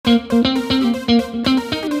I'm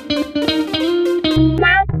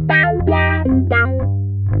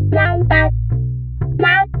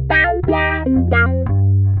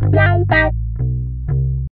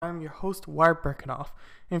your host, Wyatt Birkenoff,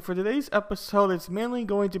 and for today's episode, it's mainly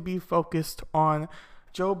going to be focused on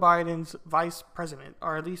Joe Biden's vice president,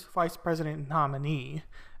 or at least vice president nominee,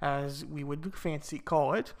 as we would fancy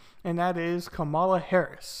call it, and that is Kamala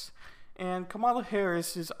Harris. And Kamala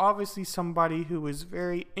Harris is obviously somebody who is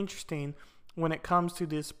very interesting when it comes to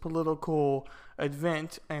this political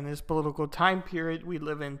event and this political time period we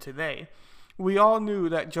live in today. We all knew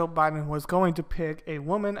that Joe Biden was going to pick a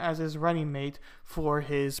woman as his running mate for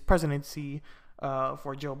his presidency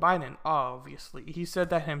for Joe Biden, obviously. He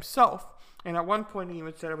said that himself, and at one point he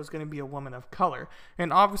even said it was going to be a woman of color.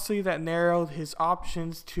 And obviously that narrowed his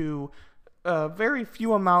options to a very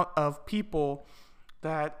few amount of people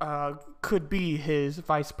that could be his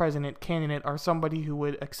vice president candidate, or somebody who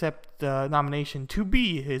would accept the nomination to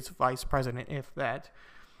be his vice president, if that.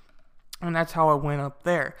 And that's how it went up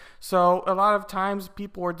there. So a lot of times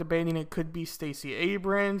people were debating it could be Stacey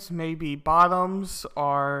Abrams, maybe Bottoms,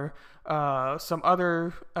 or some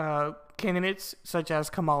other candidates such as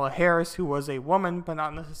Kamala Harris, who was a woman, but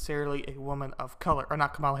not necessarily a woman of color. Or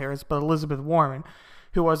not Kamala Harris, but Elizabeth Warren,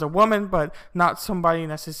 who was a woman, but not somebody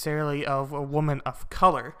necessarily of a woman of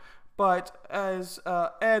color. But as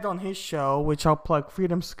Ed on his show, which I'll plug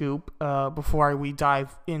Freedom Scoop before we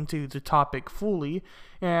dive into the topic fully,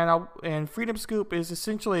 and Freedom Scoop is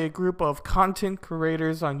essentially a group of content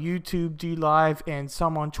creators on YouTube, DLive, and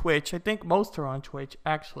some on Twitch. I think most are on Twitch,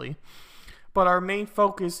 actually. But our main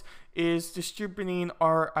focus is distributing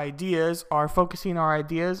our ideas, focusing our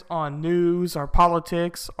ideas on news, or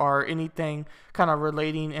politics, or anything kind of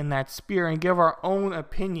relating in that sphere, and give our own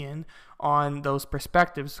opinion on those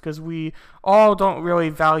perspectives, because we all don't really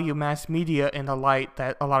value mass media in the light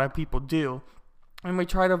that a lot of people do. And we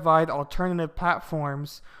try to provide alternative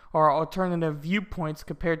platforms or alternative viewpoints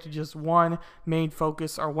compared to just one main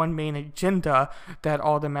focus or one main agenda that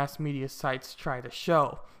all the mass media sites try to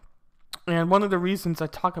show. And one of the reasons I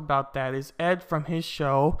talk about that is Ed from his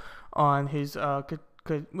show on his it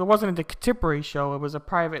wasn't a contemporary show, it was a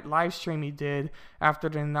private live stream he did after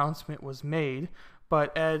the announcement was made.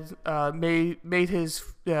 But Ed made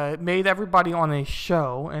everybody on his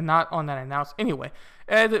show, and not on that announcement. Anyway,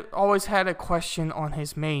 Ed always had a question on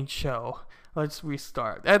his main show. Let's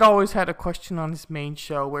restart. Ed always had a question on his main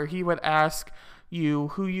show where he would ask you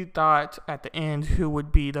who you thought at the end who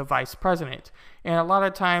would be the vice president. And a lot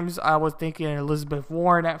of times I was thinking Elizabeth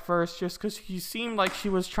Warren at first, just because she seemed like she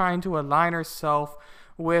was trying to align herself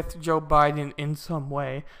with Joe Biden in some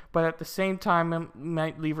way, but at the same time it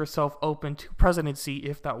might leave herself open to presidency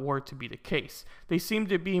if that were to be the case. They seem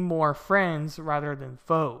to be more friends rather than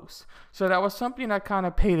foes. So that was something I kind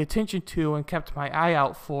of paid attention to and kept my eye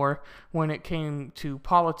out for when it came to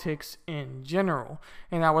politics in general.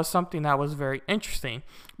 And that was something that was very interesting.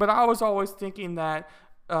 But I was always thinking that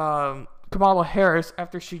Kamala Harris,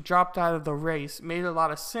 after she dropped out of the race, made a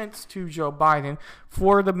lot of sense to Joe Biden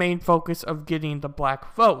for the main focus of getting the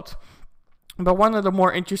black vote. But one of the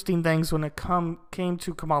more interesting things when it came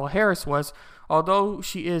to Kamala Harris was, although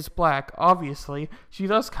she is black, obviously, she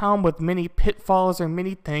does come with many pitfalls and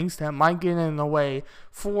many things that might get in the way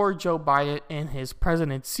for Joe Biden and his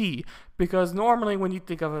presidency. Because normally when you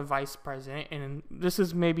think of a vice president, and this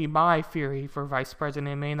is maybe my theory for vice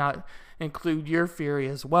president, it may not include your theory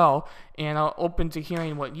as well, and I'm open to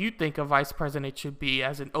hearing what you think a vice president should be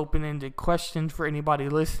as an open-ended question for anybody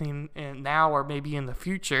listening now or maybe in the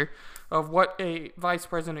future, of what a vice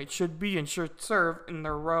president should be and should serve in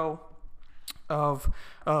their role of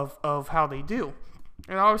how they do.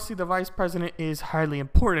 And obviously the vice president is highly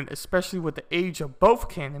important, especially with the age of both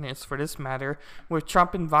candidates for this matter, with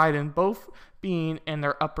Trump and Biden both being in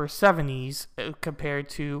their upper 70s compared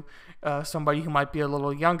to somebody who might be a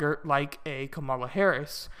little younger like a Kamala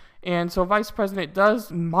Harris. And so vice president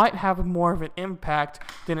might have more of an impact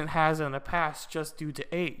than it has in the past just due to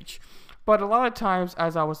age. But a lot of times,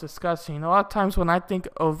 as I was discussing, a lot of times when I think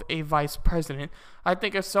of a vice president, I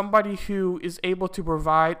think of somebody who is able to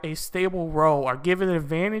provide a stable role or give an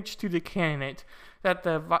advantage to the candidate that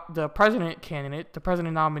the president candidate, the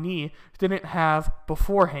president nominee, didn't have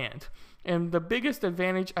beforehand. And the biggest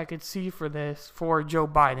advantage I could see for this, for Joe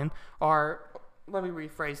Biden, let me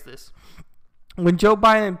rephrase this. When Joe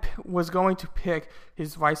Biden was going to pick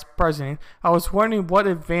his vice president, I was wondering what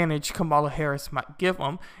advantage Kamala Harris might give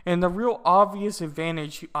him. And the real obvious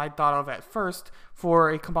advantage I thought of at first for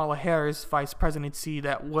a Kamala Harris vice presidency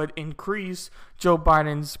that would increase Joe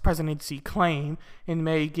Biden's presidency claim and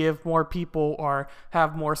may give more people or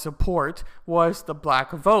have more support was the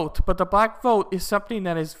black vote. But the black vote is something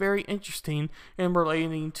that is very interesting in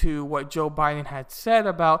relating to what Joe Biden had said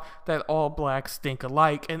about that all blacks think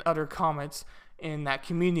alike and other comments in that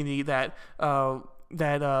community that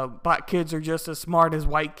black kids are just as smart as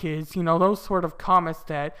white kids. Those sort of comments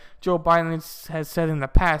that Joe Biden has said in the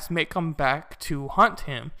past may come back to haunt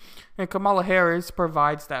him. And Kamala Harris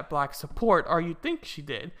provides that black support, or you think she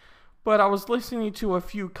did. But I was listening to a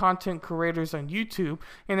few content creators on YouTube,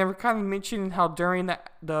 and they were kind of mentioning how during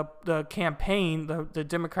the campaign, the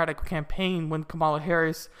Democratic campaign, when Kamala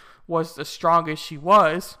Harris was the strongest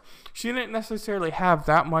she didn't necessarily have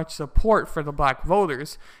that much support for the black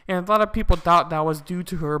voters. And a lot of people thought that was due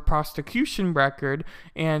to her prosecution record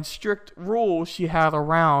and strict rules she had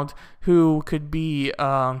around who could be,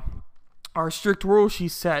 or strict rules she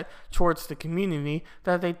set towards the community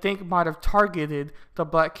that they think might have targeted the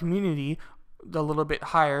black community a little bit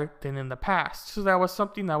higher than in the past. So that was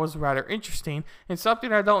something that was rather interesting and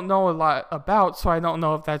something I don't know a lot about, so I don't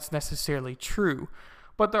know if that's necessarily true.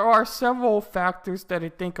 But there are several factors that I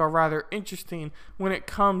think are rather interesting when it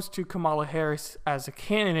comes to Kamala Harris as a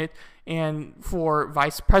candidate and for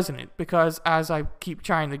vice president, because as I keep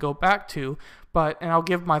trying to go back to, and I'll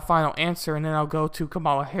give my final answer and then I'll go to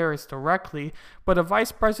Kamala Harris directly, but a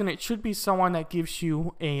vice president should be someone that gives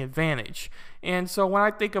you an advantage. And so when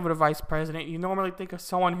I think of a vice president, you normally think of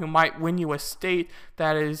someone who might win you a state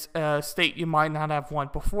that is a state you might not have won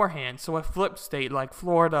beforehand. So a flip state like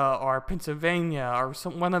Florida or Pennsylvania or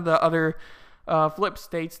one of the other flip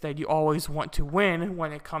states that you always want to win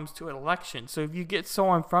when it comes to an election. So if you get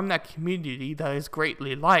someone from that community that is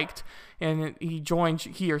greatly liked and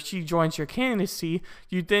he or she joins your candidacy,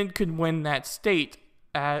 you then could win that state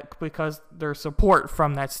because their support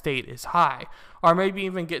from that state is high. Or maybe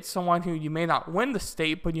even get someone who you may not win the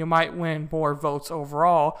state, but you might win more votes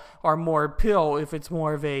overall or more appeal if it's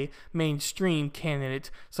more of a mainstream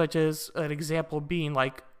candidate, such as an example being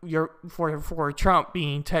like for Trump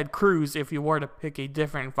being Ted Cruz if you were to pick a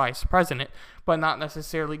different vice president, but not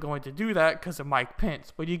necessarily going to do that because of Mike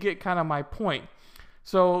Pence. But you get kind of my point.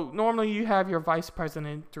 So normally you have your vice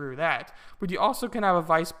president through that, but you also can have a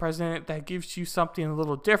vice president that gives you something a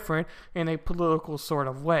little different in a political sort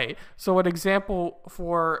of way. So an example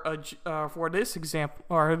for this example,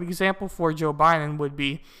 or an example for Joe Biden would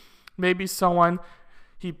be maybe someone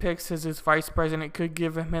he picks as his vice president could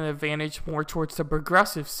give him an advantage more towards the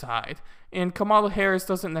progressive side. And Kamala Harris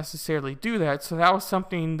doesn't necessarily do that, so that was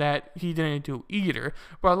something that he didn't do either.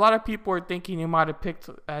 But a lot of people are thinking he might have picked,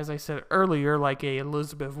 as I said earlier, like a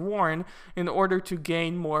Elizabeth Warren in order to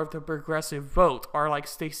gain more of the progressive vote, or like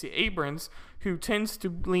Stacey Abrams, who tends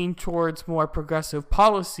to lean towards more progressive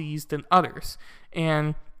policies than others.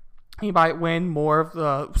 And he might win more of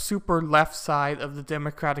the super left side of the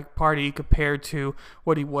Democratic Party compared to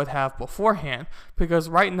what he would have beforehand. Because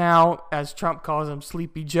right now, as Trump calls him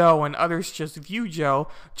Sleepy Joe and others just view Joe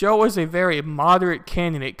is a very moderate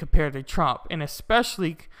candidate compared to Trump, and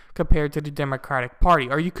especially compared to the Democratic Party.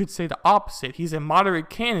 Or you could say the opposite. He's a moderate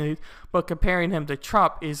candidate, but comparing him to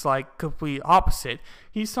Trump is like complete opposite.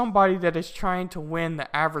 He's somebody that is trying to win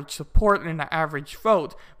the average support and the average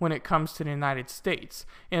vote when it comes to the United States.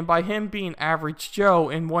 And by him being average Joe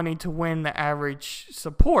and wanting to win the average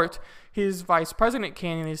support, his vice president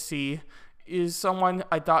candidacy is someone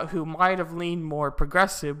I thought who might have leaned more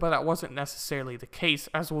progressive, but that wasn't necessarily the case,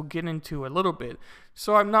 as we'll get into a little bit.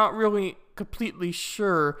 So I'm not really completely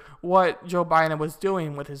sure what Joe Biden was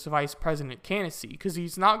doing with his vice president candidacy, because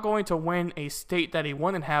he's not going to win a state that he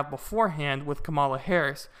wouldn't have beforehand with Kamala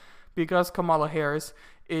Harris, because Kamala Harris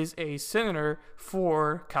is a senator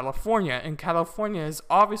for California, and California is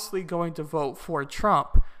obviously going to vote for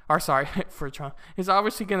Trump. Is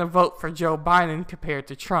obviously going to vote for Joe Biden compared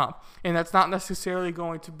to Trump. And that's not necessarily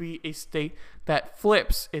going to be a state that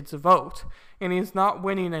flips its vote. And he's not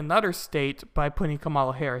winning another state by putting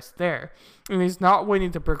Kamala Harris there. And he's not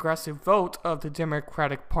winning the progressive vote of the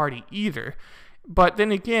Democratic Party either. But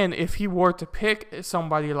then again, if he were to pick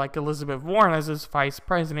somebody like Elizabeth Warren as his vice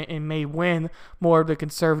president and may win more of the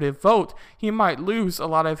conservative vote, he might lose a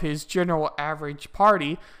lot of his general average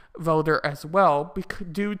party voter as well,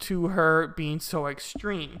 due to her being so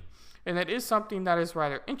extreme. And it is something that is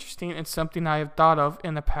rather interesting and something I have thought of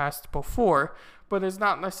in the past before, but it's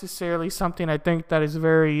not necessarily something I think that is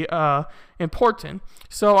very important.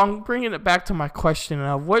 So I'm bringing it back to my question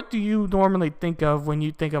of what do you normally think of when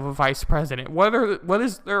you think of a vice president? What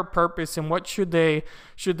is their purpose and what should they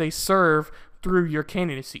serve through your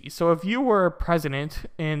candidacy? So if you were a president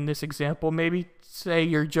in this example, maybe say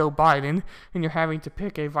you're Joe Biden and you're having to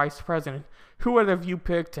pick a vice president, who would have you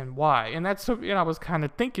picked and why? And that's something I was kind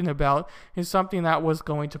of thinking about, and something that was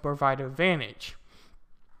going to provide advantage.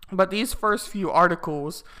 But these first few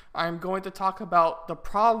articles, I'm going to talk about the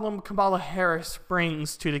problem Kamala Harris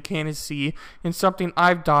brings to the candidacy and something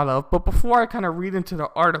I've thought of. But before I kind of read into the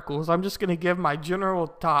articles, I'm just going to give my general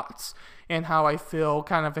thoughts and how I feel,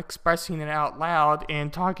 kind of expressing it out loud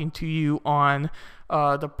and talking to you on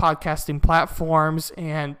the podcasting platforms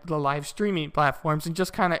and the live streaming platforms, and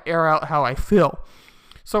just kind of air out how I feel.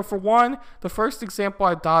 So for one, the first example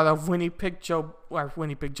I thought of when Joe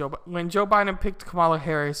Biden picked Kamala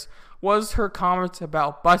Harris was her comments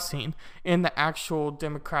about busing in the actual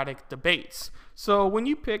Democratic debates. So when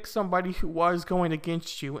you pick somebody who was going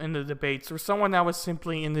against you in the debates, or someone that was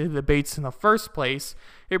simply in the debates in the first place,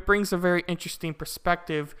 it brings a very interesting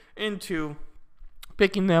perspective into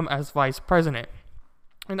picking them as vice president.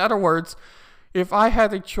 In other words, if I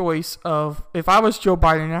was Joe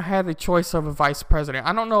Biden and I had the choice of a vice president,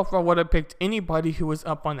 I don't know if I would have picked anybody who was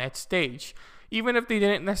up on that stage. Even if they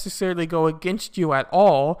didn't necessarily go against you at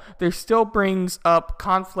all, there still brings up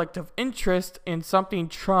conflict of interest in something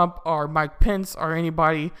Trump or Mike Pence or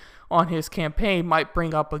anybody on his campaign might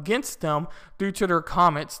bring up against them due to their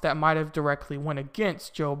comments that might have directly went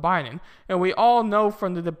against Joe Biden. And we all know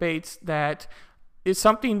from the debates that it's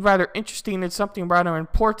something rather interesting and something rather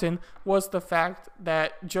important was the fact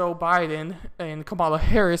that Joe Biden and Kamala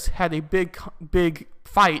Harris had a big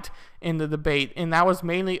fight in the debate, and that was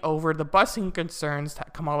mainly over the busing concerns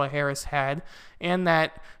that Kamala Harris had, and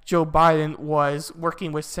that Joe Biden was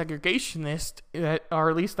working with segregationists, or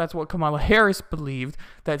at least that's what Kamala Harris believed,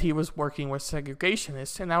 that he was working with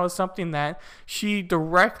segregationists, and that was something that she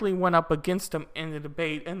directly went up against him in the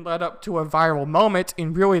debate and led up to a viral moment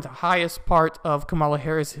in really the highest part of Kamala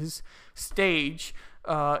Harris's stage,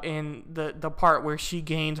 in the part where she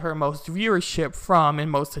gained her most viewership from and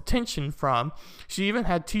most attention from. She even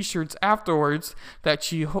had t-shirts afterwards that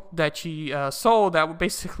she sold that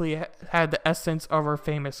basically had the essence of her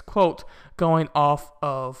famous quote going off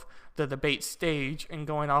of the debate stage and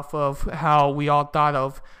going off of how we all thought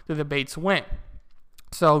of the debates went.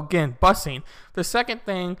 So again, busing. The second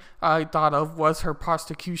thing I thought of was her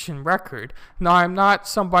prosecution record. Now, I'm not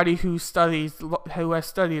somebody who has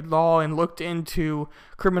studied law and looked into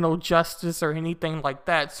criminal justice or anything like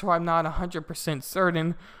that, so I'm not 100%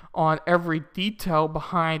 certain on every detail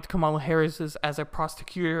behind Kamala Harris's as a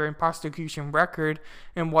prosecutor and prosecution record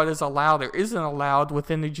and what is allowed or isn't allowed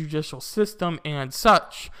within the judicial system and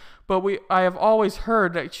such. But I have always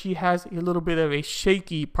heard that she has a little bit of a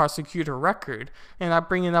shaky prosecutor record, and I'm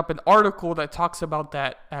bringing up an article that talks about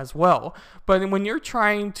that as well. But when you're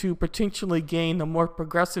trying to potentially gain the more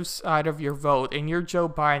progressive side of your vote, and you're Joe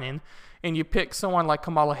Biden, and you pick someone like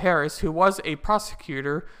Kamala Harris, who was a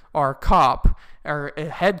prosecutor or a cop, or a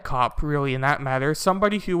head cop really in that matter,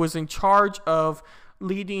 somebody who was in charge of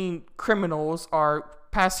leading criminals or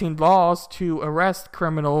passing laws to arrest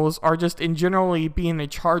criminals, or just in generally being in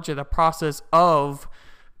charge of the process of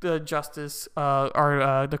the justice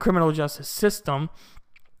the criminal justice system.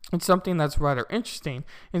 It's something that's rather interesting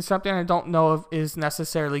and something I don't know if is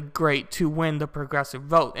necessarily great to win the progressive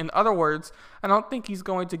vote. In other words, I don't think he's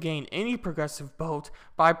going to gain any progressive vote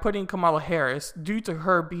by putting Kamala Harris due to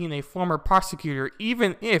her being a former prosecutor,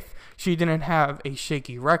 even if she didn't have a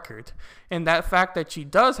shaky record. And that fact that she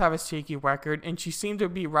does have a shaky record, and she seemed to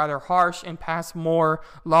be rather harsh and pass more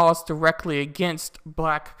laws directly against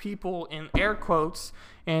black people in air quotes,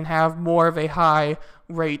 and have more of a high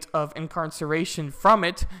rate of incarceration from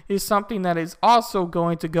it, is something that is also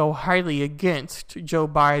going to go highly against Joe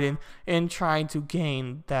Biden in trying to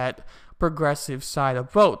gain that progressive side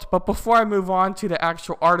of vote. But before I move on to the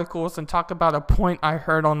actual articles and talk about a point I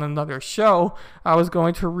heard on another show, I was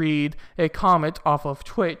going to read a comment off of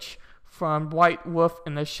Twitch from White Wolf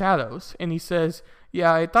in the Shadows, and he says,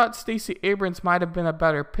 "Yeah, I thought Stacey Abrams might have been a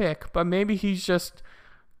better pick, but maybe he's just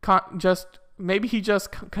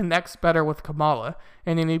connects better with Kamala."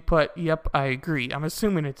 And then he put, "Yep, I agree." I'm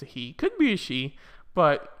assuming it's a he. Could be a she,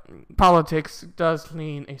 but politics does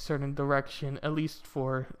lean a certain direction, at least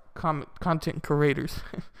for content creators.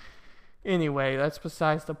 Anyway, that's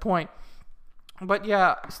besides the point. But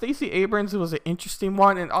yeah, Stacey Abrams was an interesting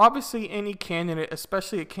one, and obviously any candidate,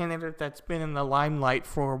 especially a candidate that's been in the limelight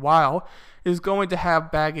for a while, is going to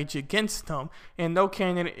have baggage against them, and no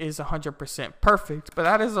candidate is 100% perfect. But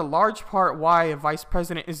that is a large part why a vice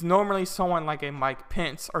president is normally someone like a Mike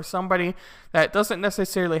Pence, or somebody that doesn't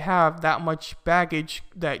necessarily have that much baggage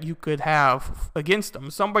that you could have against them.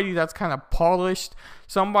 Somebody that's kind of polished,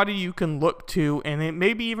 somebody you can look to, and it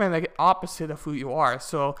may be even the opposite of who you are.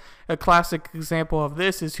 So a classic example of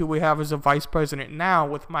this is who we have as a vice president now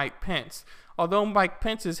with Mike Pence. Although Mike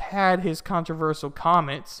Pence has had his controversial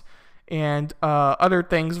comments and other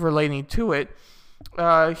things relating to it,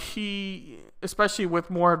 he, especially with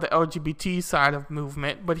more of the LGBT side of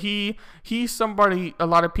movement, but he's somebody a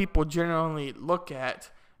lot of people generally look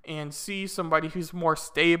at and see somebody who's more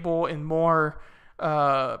stable and more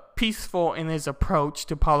peaceful in his approach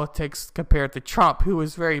to politics compared to Trump, who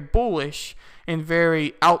is very bullish and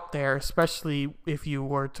very out there, especially if you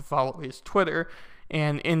were to follow his Twitter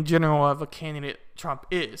and in general of a candidate Trump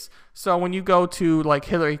is. So when you go to like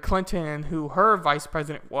Hillary Clinton and who her vice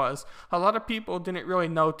president was, a lot of people didn't really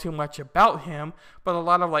know too much about him, but a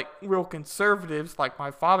lot of like real conservatives like my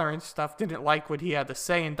father and stuff didn't like what he had to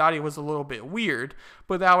say and thought he was a little bit weird.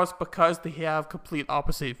 But that was because they have complete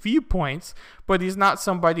opposite viewpoints, but he's not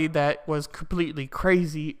somebody that was completely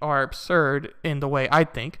crazy or absurd in the way I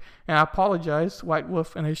think. And I apologize, White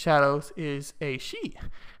Wolf in the Shadows is a she.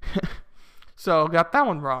 So got that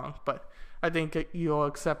one wrong, but I think you'll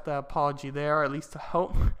accept the apology there, or at least I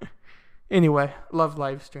hope. Anyway, love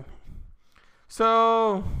live streaming.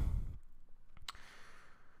 So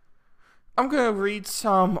I'm going to read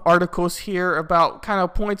some articles here about kind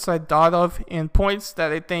of points I thought of and points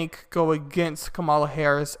that I think go against Kamala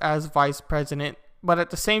Harris as vice president. But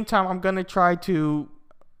at the same time, I'm going to try to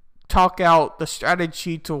talk out the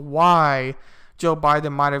strategy to why Joe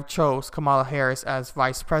Biden might have chose Kamala Harris as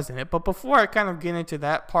vice president. But before I kind of get into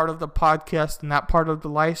that part of the podcast and that part of the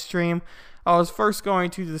live stream, I was first going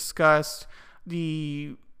to discuss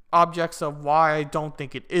the objects of why I don't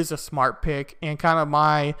think it is a smart pick and kind of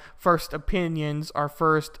my first opinions or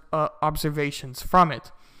first observations from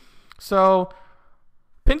it. So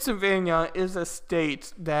Pennsylvania is a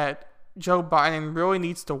state that Joe Biden really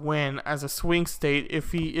needs to win as a swing state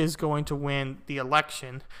if he is going to win the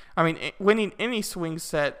election. I mean, winning any swing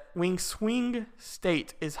state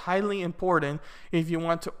is highly important if you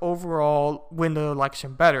want to overall win the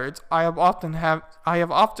election better. I have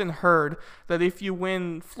often heard that if you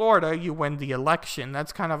win Florida, you win the election.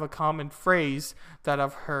 That's kind of a common phrase that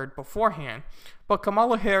I've heard beforehand. But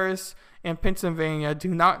Kamala Harris and Pennsylvania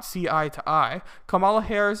do not see eye to eye. Kamala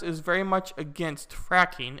Harris is very much against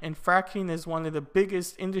fracking, and fracking is one of the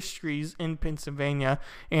biggest industries in Pennsylvania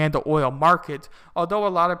and the oil market. Although a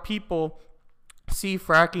lot of people see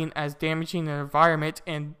fracking as damaging the environment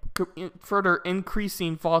and further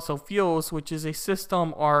increasing fossil fuels, which is a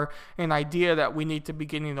system or an idea that we need to be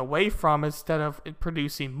getting away from instead of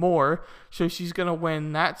producing more. So she's going to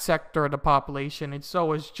win that sector of the population, and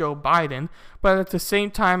so is Joe Biden. But at the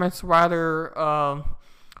same time, it's rather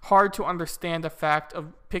hard to understand the fact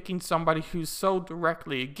of picking somebody who's so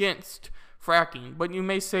directly against fracking. But you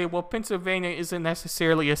may say, well, Pennsylvania isn't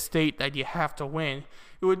necessarily a state that you have to win.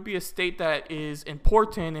 It would be a state that is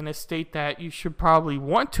important and a state that you should probably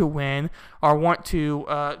want to win or want to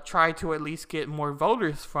try to at least get more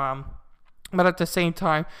voters from. But at the same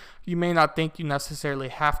time, you may not think you necessarily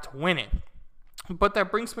have to win it. But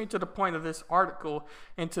that brings me to the point of this article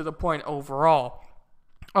and to the point overall.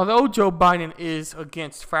 Although Joe Biden is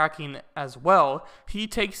against fracking as well, he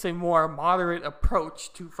takes a more moderate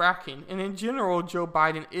approach to fracking. And in general, Joe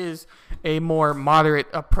Biden is a more moderate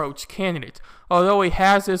approach candidate. Although he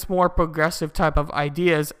has this more progressive type of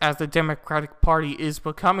ideas as the Democratic Party is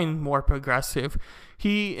becoming more progressive,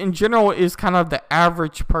 he in general is kind of the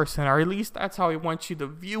average person, or at least that's how he wants you to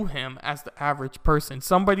view him, as the average person.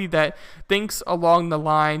 Somebody that thinks along the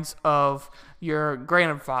lines of your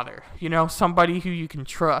grandfather, somebody who you can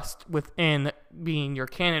trust within being your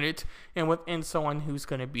candidate and within someone who's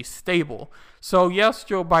going to be stable. So yes,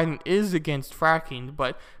 Joe Biden is against fracking,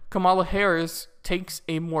 but Kamala Harris takes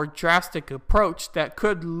a more drastic approach that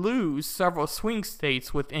could lose several swing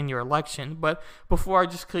states within your election. But before I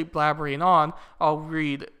just keep blabbering on, I'll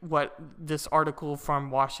read what this article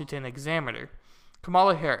from Washington Examiner.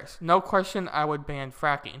 Kamala Harris, no question I would ban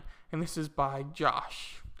fracking. And this is by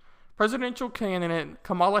Josh. Presidential candidate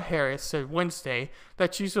Kamala Harris said Wednesday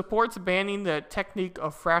that she supports banning the technique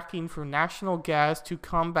of fracking for national gas to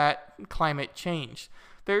combat climate change.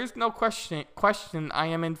 There is no question I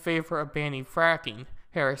am in favor of banning fracking,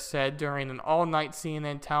 Harris said during an all-night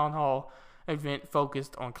CNN town hall event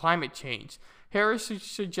focused on climate change. Harris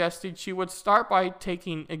suggested she would start by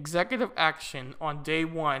taking executive action on day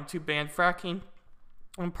one to ban fracking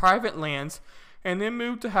on private lands, and then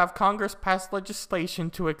moved to have Congress pass legislation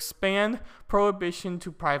to expand prohibition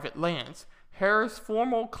to private lands. Harris'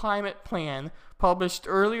 formal climate plan, published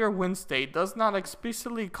earlier Wednesday, does not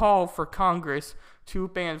explicitly call for Congress to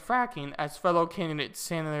ban fracking, as fellow candidate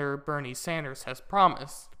Senator Bernie Sanders has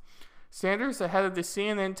promised. Sanders, ahead of the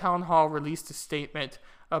CNN town hall, released a statement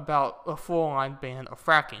about a full-on ban of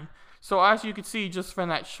fracking. So as you can see just from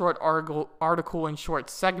that short article and short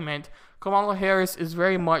segment, Kamala Harris is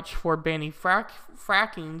very much for banning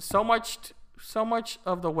fracking so much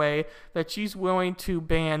of the way that she's willing to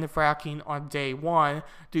ban fracking on day one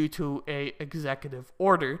due to a executive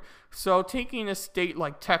order. So taking a state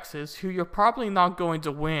like Texas, who you're probably not going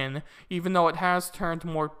to win, even though it has turned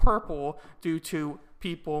more purple due to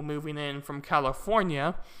people moving in from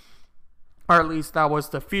California, or at least that was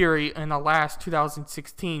the theory in the last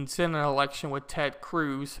 2016 Senate election with Ted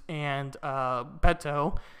Cruz and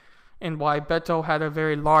Beto, and why Beto had a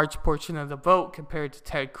very large portion of the vote compared to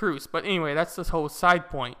Ted Cruz. But anyway, that's this whole side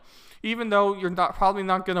point. Even though you're probably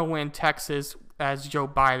not going to win Texas as Joe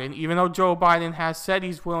Biden, even though Joe Biden has said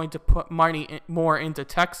he's willing to put money more into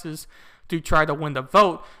Texas to try to win the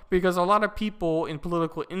vote, because a lot of people and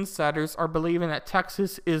political insiders are believing that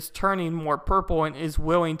Texas is turning more purple and is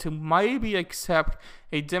willing to maybe accept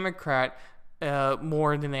a Democrat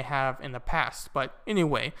more than they have in the past. But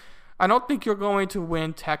anyway, I don't think you're going to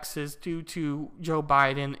win Texas due to Joe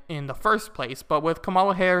Biden in the first place. But with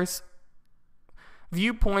Kamala Harris'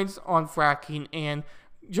 viewpoints on fracking and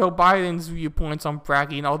Joe Biden's viewpoints on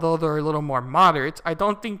fracking, although they're a little more moderate, I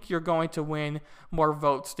don't think you're going to win more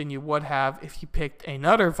votes than you would have if you picked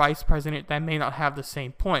another vice president that may not have the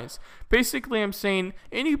same points. Basically, I'm saying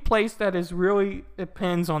any place that is really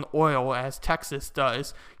depends on oil, as Texas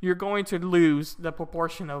does, you're going to lose the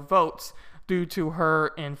proportion of votes due to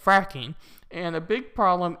her in fracking. And a big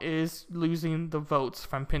problem is losing the votes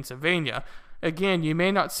from Pennsylvania. Again, you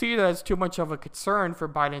may not see that as too much of a concern for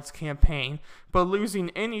Biden's campaign, but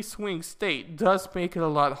losing any swing state does make it a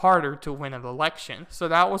lot harder to win an election. So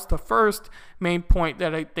that was the first main point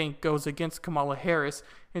that I think goes against Kamala Harris.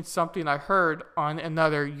 It's something I heard on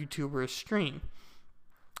another YouTuber's stream.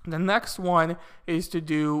 The next one is to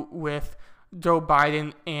do with Joe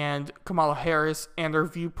Biden and Kamala Harris and their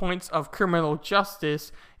viewpoints of criminal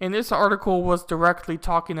justice. And this article was directly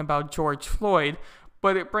talking about George Floyd,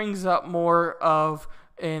 but it brings up more of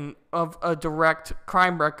a direct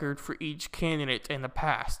crime record for each candidate in the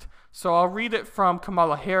past. So I'll read it from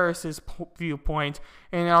Kamala Harris's viewpoint,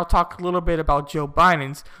 and I'll talk a little bit about Joe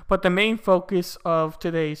Biden's. But the main focus of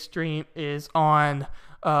today's stream is on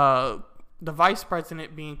the vice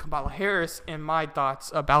president being Kamala Harris and my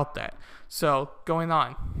thoughts about that. So going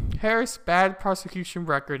on. Harris' bad prosecution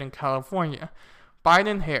record in California.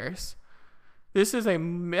 Biden-Harris. This is a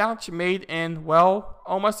match made in, well,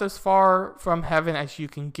 almost as far from heaven as you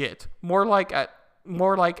can get. More like at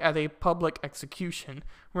a public execution.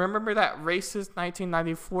 Remember that racist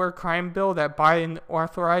 1994 crime bill that Biden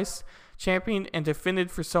authorized, championed, and defended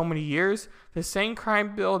for so many years? The same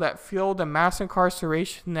crime bill that fueled the mass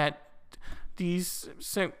incarceration that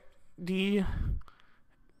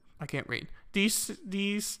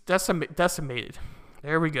decimated.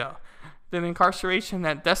 There we go. The incarceration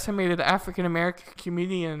that decimated the African American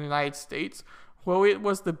community in the United States. Well, it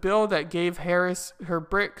was the bill that gave Harris her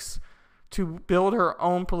bricks to build her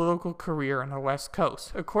own political career on the West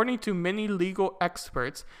Coast. According to many legal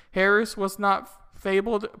experts, Harris was not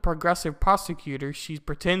fabled progressive prosecutor she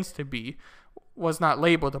pretends to be. Was not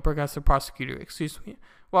labeled a progressive prosecutor,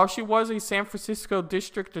 While she was a San Francisco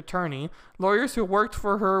district attorney, lawyers who worked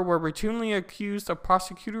for her were routinely accused of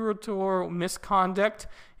prosecutorial misconduct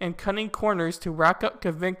and cutting corners to rack up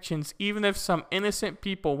convictions even if some innocent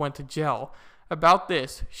people went to jail. About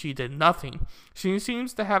this, she did nothing. She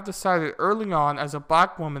seems to have decided early on as a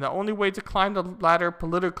black woman the only way to climb the ladder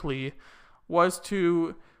politically was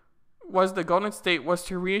to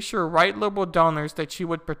reassure right liberal donors that she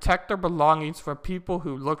would protect their belongings from people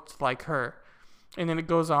who looked like her. And then it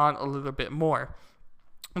goes on a little bit more.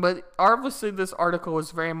 But obviously this article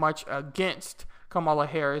is very much against Kamala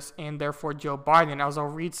Harris and therefore Joe Biden, as I'll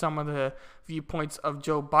read some of the viewpoints of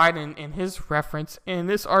Joe Biden in his reference. And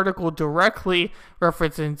this article directly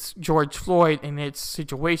references George Floyd and its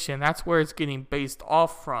situation. That's where it's getting based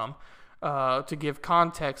off from. To give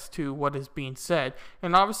context to what is being said.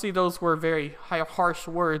 And obviously those were very harsh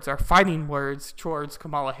words, or fighting words towards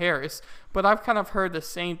Kamala Harris, but I've kind of heard the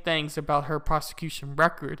same things about her prosecution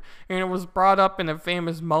record. And it was brought up in a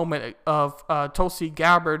famous moment of Tulsi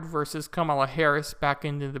Gabbard versus Kamala Harris back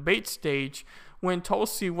in the debate stage, when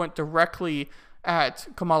Tulsi went directly at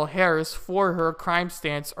Kamala Harris for her crime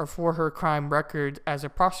stance or for her crime record as a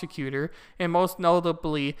prosecutor, and most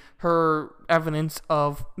notably her evidence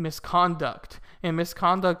of misconduct. And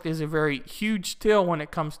misconduct is a very huge deal when it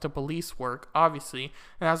comes to police work, obviously.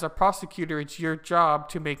 And as a prosecutor, it's your job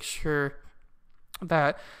to make sure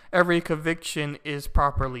that every conviction is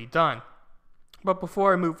properly done. But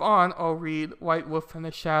before I move on, I'll read White Wolf in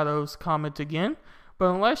the Shadows' comment again. But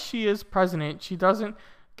unless she is president, she doesn't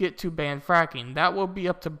get to ban fracking. That will be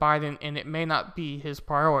up to Biden, and it may not be his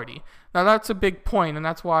priority. Now, that's a big point, and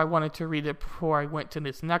that's why I wanted to read it before I went to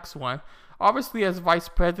this next one. Obviously, as vice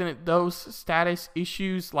president, those status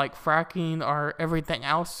issues like fracking or everything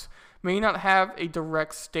else may not have a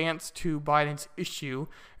direct stance to Biden's issue.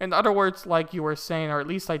 In other words, like you were saying, or at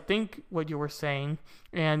least I think what you were saying,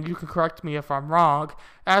 and you can correct me if I'm wrong,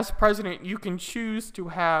 as president, you can choose to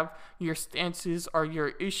have your stances or your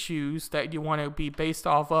issues that you want to be based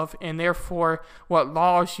off of, and therefore what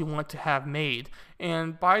laws you want to have made.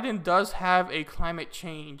 And Biden does have a climate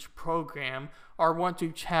change program, or want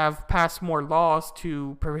to have pass more laws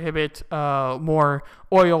to prohibit more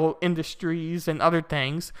oil industries and other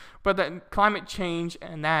things. But that climate change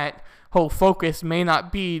and that whole focus may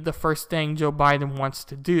not be the first thing Joe Biden wants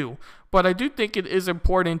to do. But I do think it is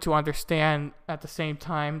important to understand at the same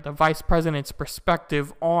time the vice president's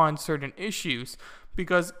perspective on certain issues.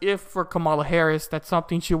 Because if for Kamala Harris that's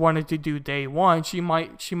something she wanted to do day one, she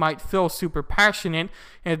might feel super passionate,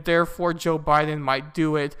 and therefore Joe Biden might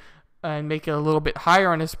do it and make it a little bit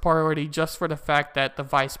higher on his priority just for the fact that the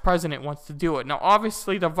vice president wants to do it. Now,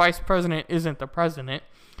 obviously, the vice president isn't the president,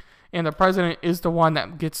 and the president is the one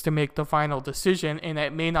that gets to make the final decision, and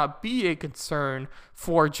that may not be a concern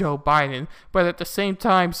for Joe Biden. But at the same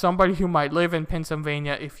time, somebody who might live in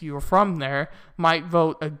Pennsylvania, if you're from there, might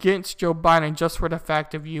vote against Joe Biden just for the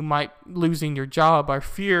fact of you might losing your job or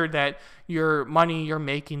fear that your money you're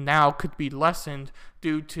making now could be lessened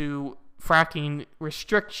due to fracking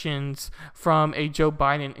restrictions from a Joe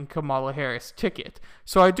Biden and Kamala Harris ticket.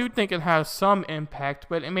 So I do think it has some impact,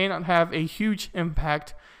 but it may not have a huge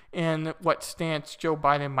impact in what stance Joe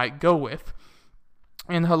Biden might go with.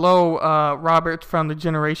 And hello, Robert from the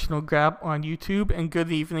Generational Gap on YouTube, and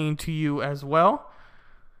good evening to you as well.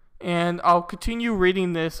 And I'll continue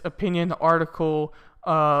reading this opinion article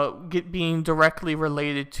being directly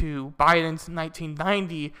related to Biden's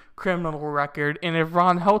 1990 criminal record. And if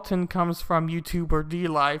Ron Helton comes from YouTube or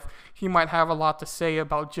DLive, he might have a lot to say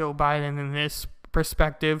about Joe Biden in this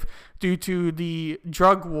perspective due to the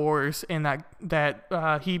drug wars and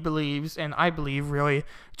that he believes, and I believe really,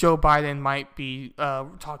 Joe Biden might be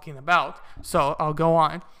talking about. So I'll go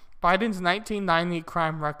on. Biden's 1990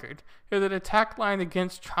 crime record. If the attack line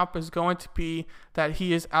against Trump is going to be that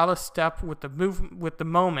he is out of step with the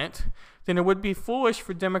moment, then it would be foolish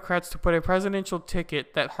for Democrats to put a presidential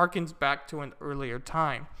ticket that harkens back to an earlier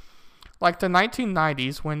time. Like the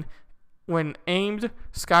 1990s, when aimed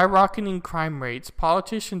skyrocketing crime rates,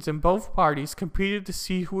 politicians in both parties competed to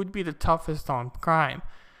see who would be the toughest on crime.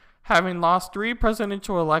 Having lost 3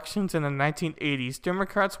 presidential elections in the 1980s,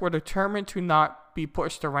 Democrats were determined to not be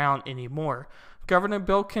pushed around anymore. Governor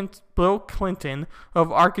Bill Clinton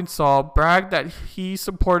of Arkansas bragged that he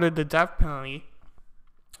supported the death penalty.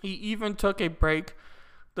 He even took a break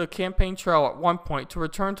the campaign trail at one point to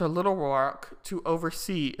return to Little Rock to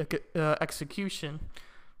oversee execution.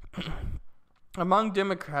 Among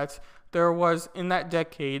Democrats, there was in that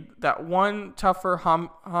decade that one tougher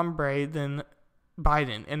hombre than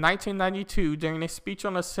Biden. In 1992, during a speech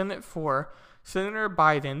on the Senate floor, Senator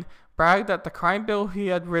Biden bragged that the crime bill he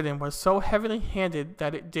had written was so heavy-handed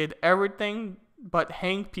that it did everything but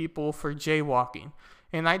hang people for jaywalking.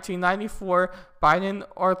 In 1994, Biden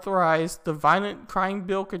authorized the Violent Crime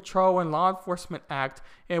Bill Control and Law Enforcement Act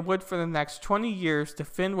and would for the next 20 years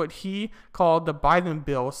defend what he called the Biden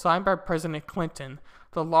bill signed by President Clinton.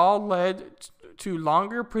 The law led to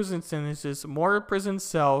longer prison sentences, more prison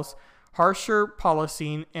cells, harsher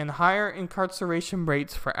policing, and higher incarceration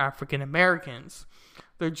rates for African Americans.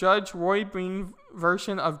 The Judge Roy Bean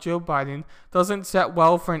version of Joe Biden doesn't set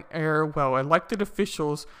well for an era where elected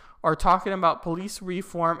officials are talking about police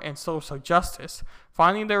reform and social justice,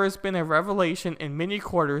 finding there has been a revelation in many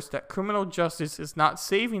quarters that criminal justice is not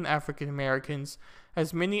saving African Americans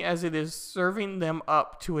as many as it is serving them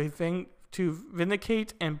up to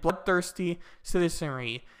vindicate and bloodthirsty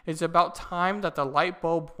citizenry. It's about time that the light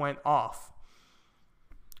bulb went off.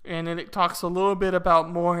 And then it talks a little bit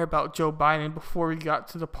more about Joe Biden before we got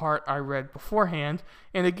to the part I read beforehand.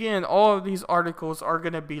 And again, all of these articles are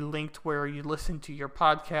going to be linked where you listen to your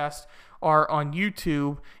podcast or on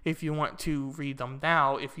YouTube if you want to read them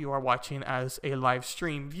now, if you are watching as a live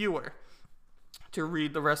stream viewer. to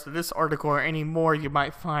read the rest of this article or any more you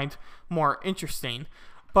might find more interesting.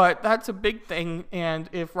 But that's a big thing, and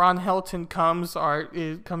if Ron Helton comes or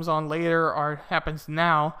it comes on later or happens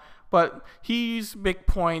now, but his big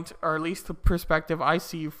point, or at least the perspective I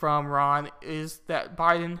see from Ron, is that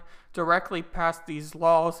Biden directly passed these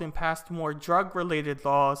laws and passed more drug-related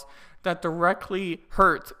laws that directly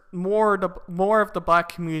hurt more of the black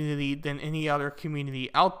community than any other community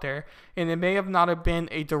out there. And it may have not have been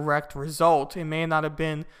a direct result. It may not have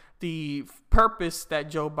been the purpose that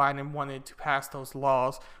Joe Biden wanted to pass those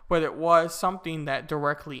laws, but it was something that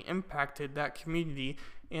directly impacted that community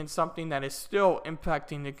and something that is still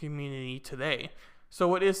impacting the community today.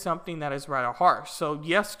 So it is something that is rather harsh. So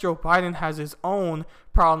yes, Joe Biden has his own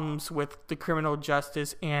problems with the criminal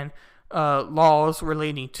justice and laws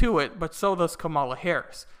relating to it, but so does Kamala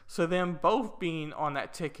Harris. So them both being on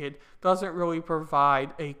that ticket doesn't really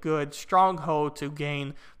provide a good stronghold to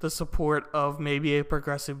gain the support of maybe a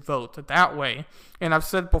progressive vote that way. And I've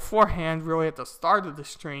said beforehand, really at the start of the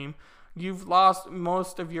stream, you've lost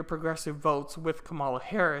most of your progressive votes with Kamala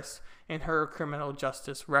Harris and her criminal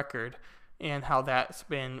justice record and how that's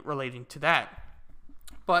been relating to that.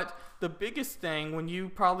 But the biggest thing, when you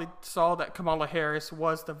probably saw that Kamala Harris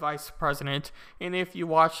was the vice president, and if you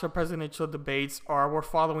watched the presidential debates or were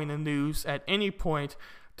following the news at any point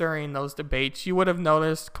during those debates, you would have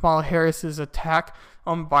noticed Kamala Harris's attack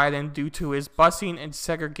on Biden due to his busing and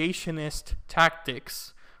segregationist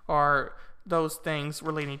tactics, or those things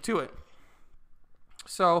relating to it.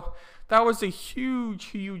 So that was a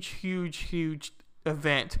huge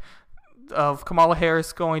event of Kamala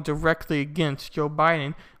Harris going directly against Joe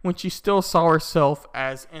Biden when she still saw herself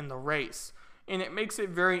as in the race. And it makes it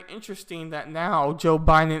very interesting that now Joe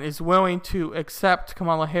Biden is willing to accept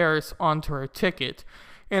Kamala Harris onto her ticket.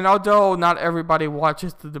 And although not everybody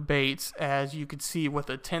watches the debates, as you could see with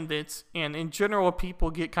attendance, and in general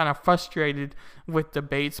people get kind of frustrated with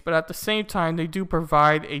debates, but at the same time they do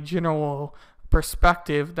provide a general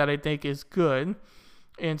perspective that I think is good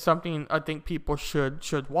and something I think people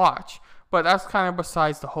should watch. But that's kind of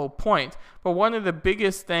besides the whole point. But one of the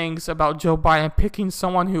biggest things about Joe Biden picking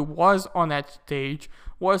someone who was on that stage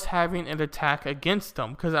was having an attack against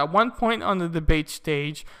them. Because at one point on the debate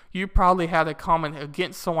stage, you probably had a comment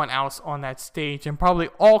against someone else on that stage, and probably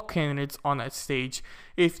all candidates on that stage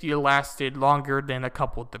if you lasted longer than a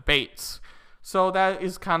couple debates. So that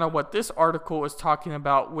is kind of what this article is talking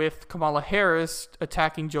about, with Kamala Harris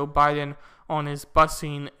attacking Joe Biden on his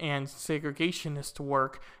busing and segregationist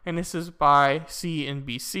work, and this is by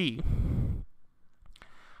CNBC.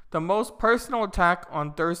 The most personal attack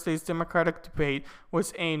on Thursday's Democratic debate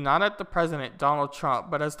was aimed not at the president, Donald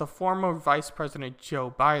Trump, but as the former Vice President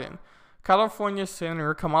Joe Biden. California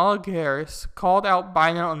Senator Kamala Harris called out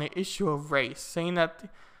Biden on the issue of race, saying that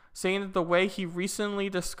the way he recently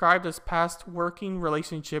described his past working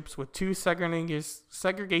relationships with two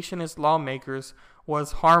segregationist lawmakers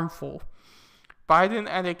was harmful. Biden,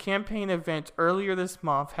 at a campaign event earlier this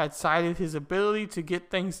month, had cited his ability to get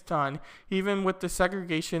things done, even with the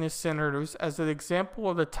segregationist senators, as an example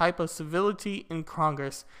of the type of civility in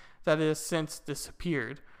Congress that has since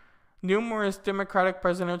disappeared. Numerous Democratic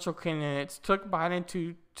presidential candidates took Biden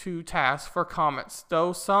to task for comments,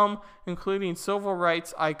 though some, including civil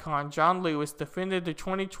rights icon John Lewis, defended the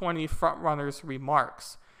 2020 frontrunner's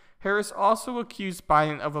remarks. Harris also accused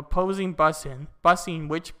Biden of opposing busing,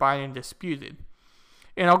 which Biden disputed.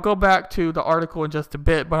 And I'll go back to the article in just a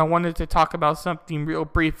bit, but I wanted to talk about something real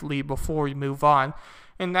briefly before we move on.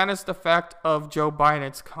 And that is the fact of Joe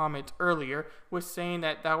Biden's comment earlier, was saying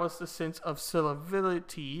that was the sense of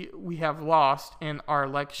civility we have lost in our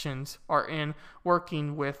elections, or in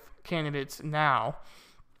working with candidates now.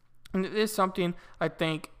 And it is something I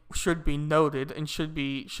think should be noted and should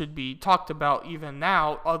be talked about even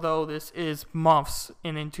now, although this is months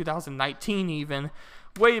and in 2019 even,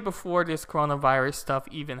 way before this coronavirus stuff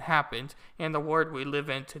even happened, and the world we live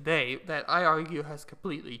in today that I argue has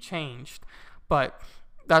completely changed. But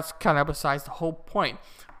that's kind of besides the whole point.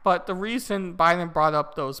 But the reason Biden brought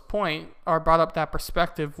up that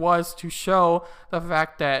perspective was to show the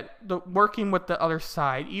fact that working with the other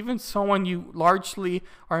side, even someone you largely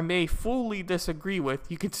or may fully disagree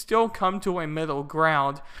with, you can still come to a middle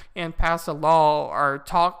ground and pass a law or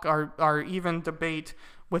talk or even debate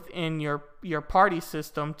within your party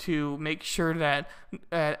system to make sure that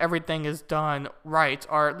everything is done right,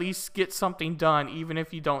 or at least get something done even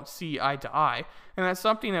if you don't see eye to eye. And that's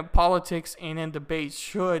something that politics and in debates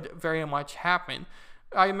should very much happen.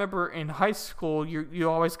 I remember in high school, you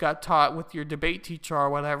always got taught with your debate teacher or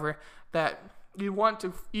whatever that you want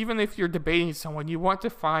to, even if you're debating someone, you want to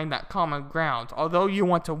find that common ground. Although you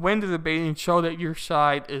want to win the debate and show that your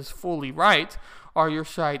side is fully right, or your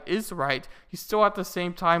side is right, you still at the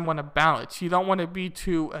same time want to balance. You don't want to be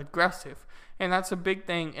too aggressive. And that's a big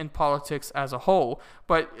thing in politics as a whole.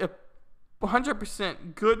 But a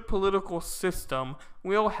 100% good political system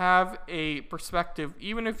will have a perspective,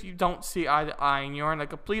 even if you don't see eye to eye and you're in a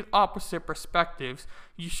complete opposite perspectives,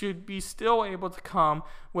 you should be still able to come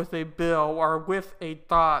with a bill or with a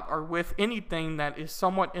thought or with anything that is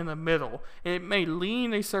somewhat in the middle. It may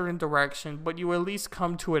lean a certain direction, but you at least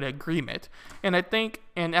come to an agreement. And I think,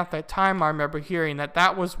 and at that time I remember hearing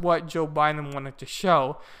that was what Joe Biden wanted to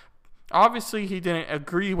show. Obviously, he didn't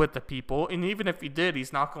agree with the people, and even if he did,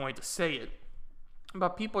 he's not going to say it.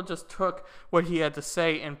 But people just took what he had to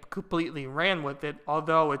say and completely ran with it,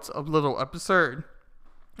 although it's a little absurd.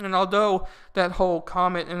 And although that whole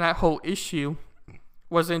comment and that whole issue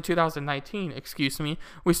was in 2019,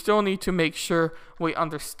 we still need to make sure we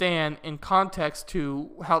understand in context to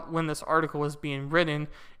how when this article was being written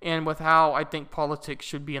and with how I think politics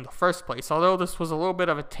should be in the first place. Although this was a little bit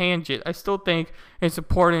of a tangent, I still think it's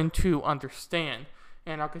important to understand.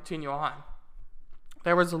 And I'll continue on.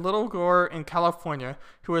 There was a little girl in California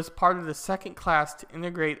who was part of the second class to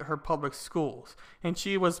integrate her public schools, and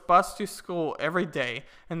she was bused to school every day,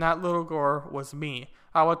 and that little girl was me.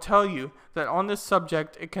 I will tell you that on this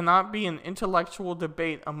subject, it cannot be an intellectual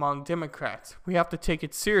debate among Democrats. We have to take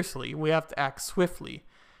it seriously. We have to act swiftly.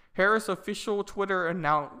 Harris' official Twitter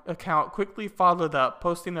account quickly followed up,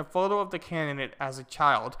 posting a photo of the candidate as a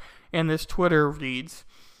child, and this Twitter reads,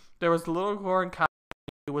 "There was a little girl in California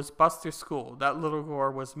who was bused to school. That little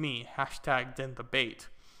girl was me. #didn't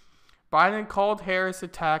Biden called Harris'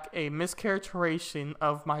 attack a mischaracterization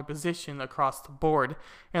of my position across the board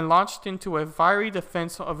and launched into a fiery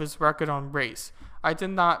defense of his record on race. I did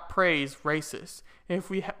not praise racists. If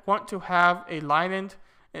we want to have a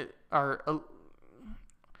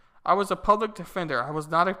I was a public defender. I was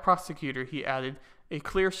not a prosecutor," he added, a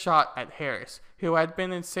clear shot at Harris, who had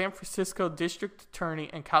been in San Francisco District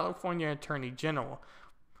Attorney and California Attorney General.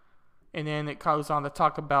 And then it goes on to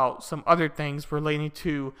talk about some other things relating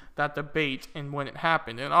to that debate and when it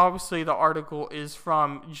happened. And obviously the article is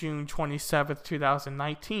from June 27th,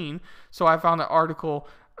 2019. So I found an article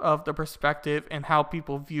of the perspective and how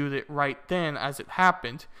people viewed it right then as it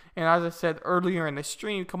happened. And as I said earlier in the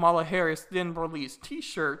stream, Kamala Harris then released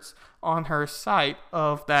t-shirts on her site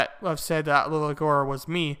said that little girl was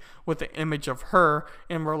me with the image of her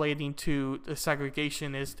and relating to the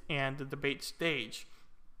segregationist and the debate stage.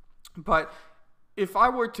 But if I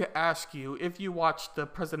were to ask you, if you watched the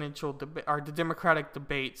presidential debate or the Democratic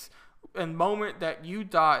debates, a moment that you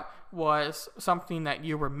thought was something that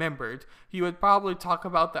you remembered, you would probably talk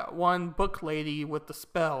about that one book lady with the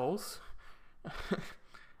spells.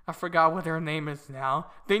 I forgot what her name is now.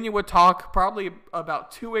 Then you would talk probably about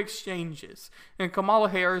two exchanges. And Kamala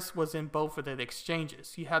Harris was in both of the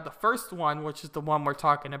exchanges. You had the first one, which is the one we're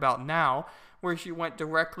talking about now, where she went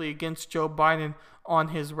directly against Joe Biden on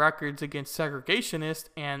his records against segregationists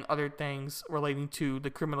and other things relating to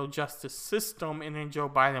the criminal justice system. And then Joe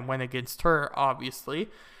Biden went against her, obviously.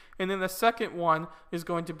 And then the second one is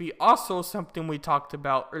going to be also something we talked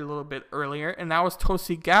about a little bit earlier, and that was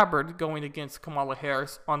Tulsi Gabbard going against Kamala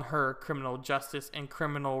Harris on her criminal justice and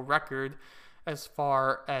criminal record as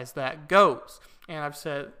far as that goes. And I've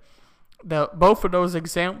said both of those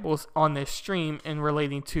examples on this stream in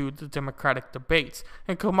relating to the Democratic debates,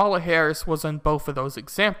 and Kamala Harris was in both of those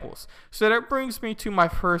examples. So that brings me to my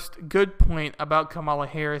first good point about Kamala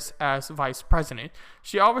Harris as vice president.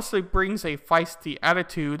 She obviously brings a feisty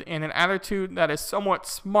attitude and an attitude that is somewhat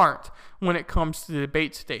smart when it comes to the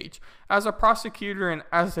debate stage. As a prosecutor and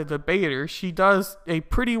as a debater, she does a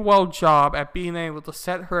pretty well job at being able to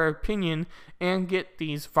set her opinion and get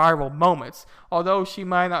these viral moments, although she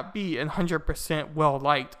might not be 100% well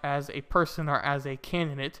liked as a person or as a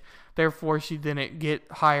candidate. Therefore, she didn't get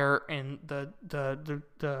higher in the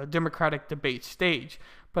Democratic debate stage.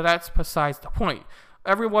 But that's besides the point.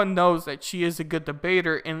 Everyone knows that she is a good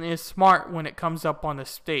debater and is smart when it comes up on the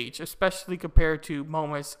stage, especially compared to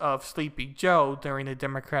moments of Sleepy Joe during the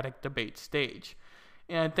Democratic debate stage.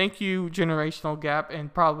 And thank you, Generational Gap,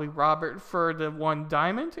 and probably Robert for the one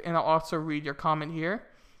diamond. And I'll also read your comment here.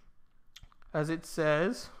 As it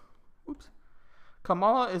says,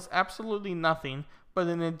 Kamala is absolutely nothing but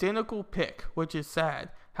an identical pick, which is sad.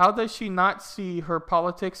 How does she not see her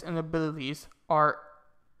politics and abilities are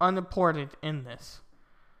unimportant in this?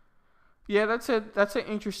 Yeah, that's an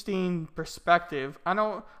interesting perspective. I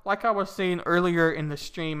know, like I was saying earlier in the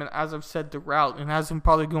stream, and as I've said throughout, and as I'm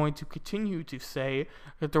probably going to continue to say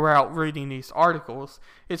throughout reading these articles,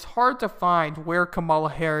 it's hard to find where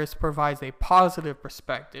Kamala Harris provides a positive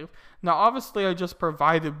perspective. Now, obviously, I just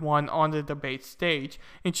provided one on the debate stage,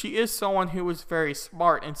 and she is someone who is very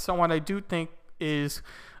smart, and someone I do think is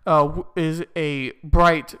a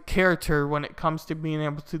bright character when it comes to being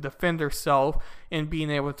able to defend herself and being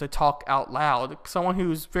able to talk out loud. Someone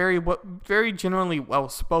who's very generally well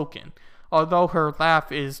spoken, although her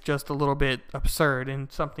laugh is just a little bit absurd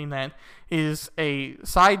and something that is a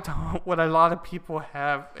side to what a lot of people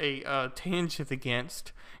have a tangent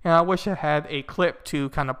against. And I wish I had a clip to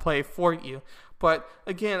kind of play for you. But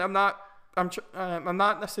again, I'm not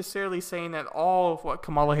necessarily saying that all of what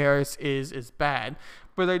Kamala Harris is bad,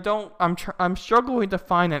 but I'm struggling to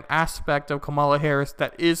find an aspect of Kamala Harris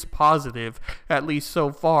that is positive, at least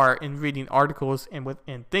so far in reading articles and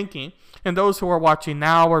within thinking. And those who are watching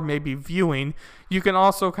now or maybe viewing, you can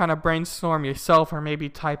also kind of brainstorm yourself or maybe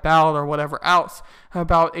type out or whatever else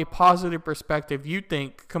about a positive perspective you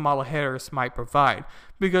think Kamala Harris might provide.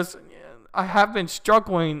 Because I have been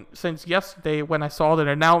struggling since yesterday when I saw the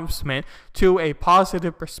announcement to a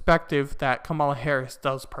positive perspective that Kamala Harris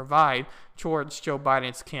does provide towards Joe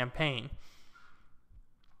Biden's campaign.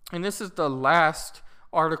 And this is the last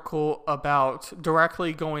article about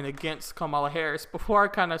directly going against Kamala Harris before I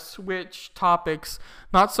kind of switch topics,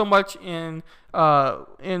 not so much in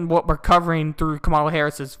what we're covering through Kamala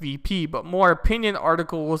Harris as VP, but more opinion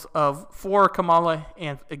articles for Kamala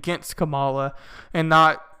and against Kamala, and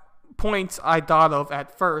not points I thought of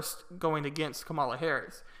at first going against Kamala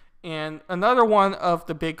Harris. And another one of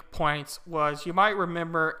the big points was, you might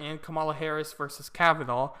remember in Kamala Harris versus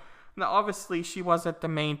Kavanaugh, now obviously she wasn't the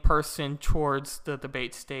main person towards the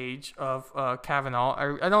debate stage of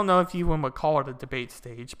Kavanaugh. I don't know if you even would call it a debate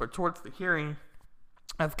stage, but towards the hearing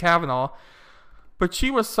of Kavanaugh. But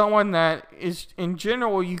she was someone that is, in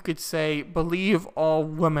general, you could say, believe all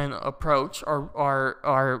women approach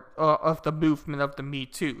or of the movement of the Me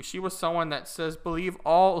Too. She was someone that says believe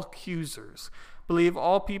all accusers, believe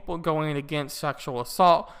all people going against sexual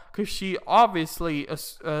assault, because she obviously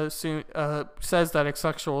says that a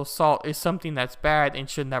sexual assault is something that's bad and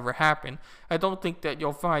should never happen. I don't think that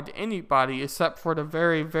you'll find anybody, except for the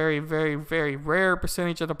very, very, very, very rare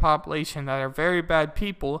percentage of the population that are very bad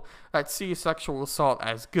people, that see sexual assault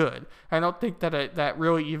as good. I don't think that that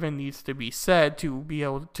really even needs to be said to be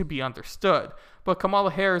able to be understood. But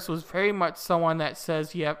Kamala Harris was very much someone that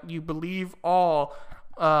says, yeah, you believe all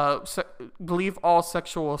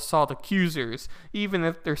sexual assault accusers, even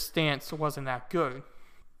if their stance wasn't that good.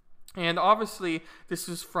 And obviously, this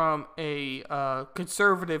is from a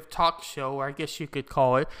conservative talk show, or I guess you could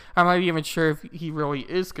call it. I'm not even sure if he really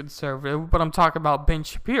is conservative, but I'm talking about Ben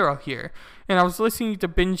Shapiro here. And I was listening to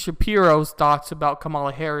Ben Shapiro's thoughts about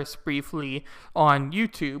Kamala Harris briefly on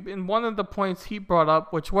YouTube. And one of the points he brought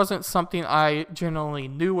up, which wasn't something I generally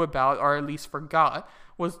knew about, or at least forgot,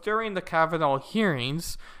 was during the Kavanaugh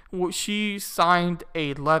hearings, she signed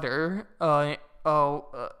a letter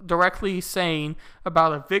directly saying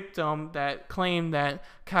about a victim that claimed that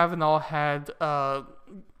Kavanaugh had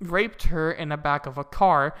raped her in the back of a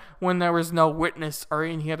car when there was no witness or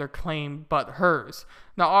any other claim but hers.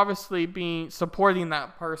 Now, obviously, supporting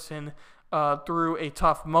that person through a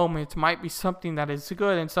tough moment might be something that is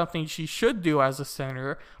good and something she should do as a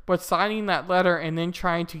senator, but signing that letter and then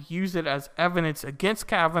trying to use it as evidence against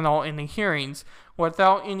Kavanaugh in the hearings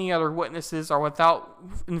without any other witnesses or without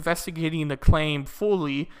investigating the claim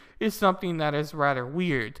fully is something that is rather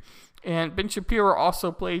weird. And Ben Shapiro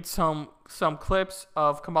also played some clips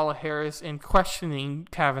of Kamala Harris in questioning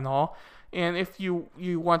Kavanaugh. And if you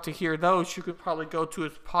want to hear those, you could probably go to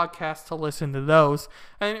his podcast to listen to those.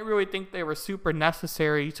 I didn't really think they were super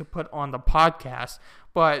necessary to put on the podcast.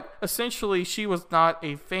 But essentially, she was not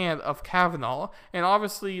a fan of Kavanaugh. And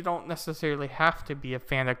obviously, you don't necessarily have to be a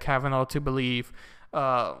fan of Kavanaugh to believe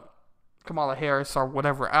Kamala Harris or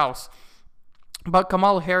whatever else. But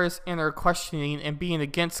Kamala Harris, in her questioning and being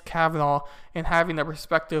against Kavanaugh and having the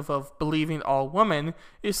perspective of believing all women,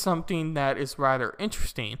 is something that is rather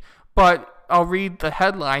interesting. But I'll read the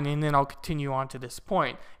headline and then I'll continue on to this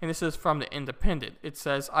point. And this is from The Independent. It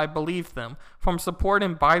says, "I believe them. From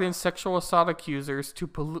supporting Biden's sexual assault accusers to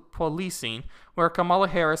policing, where Kamala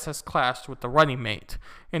Harris has clashed with the running mate."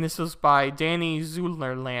 And this is by Danny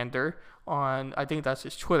Zullerlander on, I think that's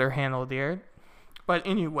his Twitter handle there. But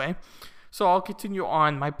anyway, so I'll continue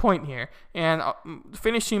on my point here. And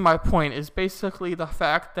finishing my point is basically the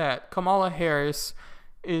fact that Kamala Harris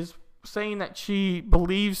is saying that she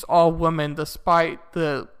believes all women despite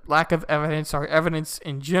the lack of evidence or evidence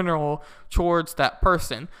in general towards that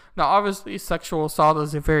person. Now, obviously, sexual assault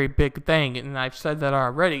is a very big thing, and I've said that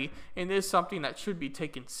already, and it is something that should be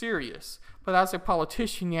taken serious. But as a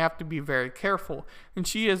politician, you have to be very careful. And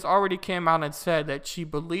she has already came out and said that she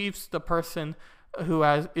believes the person who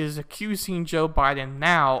is accusing Joe Biden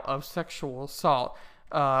now of sexual assault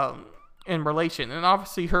in relation. And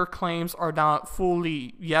obviously her claims are not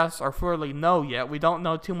fully yes or fully no yet. We don't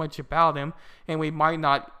know too much about him, and we might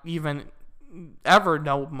not even ever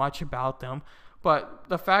know much about them. But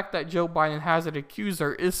the fact that Joe Biden has an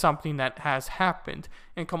accuser is something that has happened.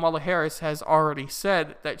 And Kamala Harris has already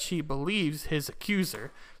said that she believes his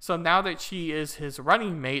accuser. So now that she is his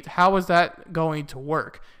running mate, how is that going to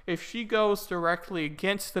work? If she goes directly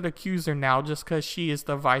against the accuser now just because she is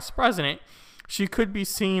the vice president, she could be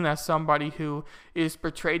seen as somebody who is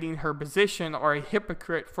betraying her position or a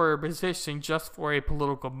hypocrite for her position just for a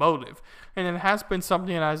political motive. And it has been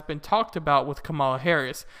something that has been talked about with Kamala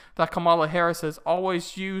Harris, that Kamala Harris has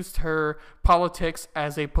always used her politics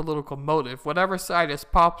as a political motive. Whatever side is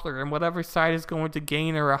popular and whatever side is going to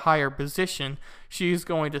gain her a higher position, she is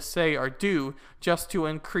going to say or do just to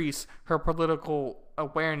increase her political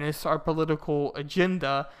awareness or political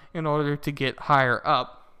agenda in order to get higher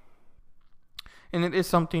up. And it is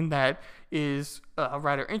something that is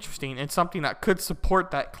rather interesting and something that could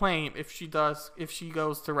support that claim if she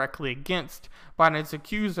goes directly against Biden's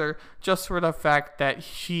accuser just for the fact that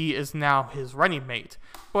she is now his running mate.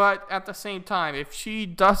 But at the same time, if she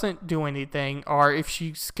doesn't do anything or if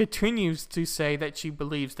she continues to say that she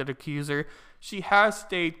believes that accuser, she has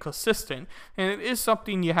stayed consistent. And it is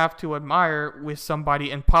something you have to admire with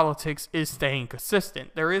somebody in politics is staying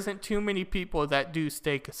consistent. There isn't too many people that do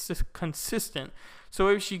stay consistent. So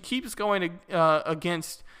if she keeps going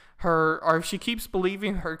against her, or if she keeps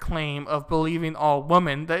believing her claim of believing all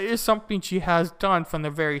women, that is something she has done from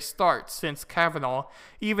the very start since Kavanaugh,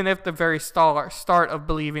 even if the very start of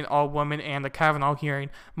believing all women and the Kavanaugh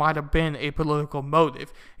hearing might have been a political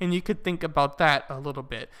motive. And you could think about that a little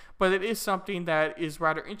bit. But it is something that is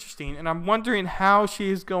rather interesting, and I'm wondering how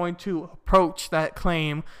she is going to approach that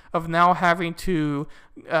claim of now having to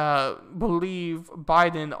believe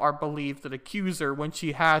Biden or believe the accuser when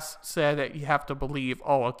she has said that you have to believe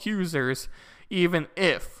all accusers, even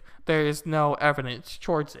if there is no evidence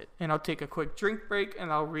towards it. And I'll take a quick drink break,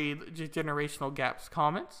 and I'll read Generational Gap's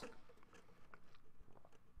comments.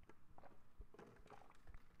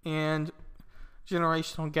 And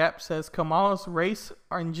Generational Gap says Kamala's race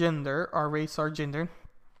or gender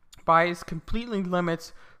bias completely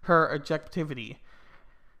limits her objectivity.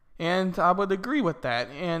 And I would agree with that,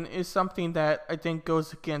 and is something that I think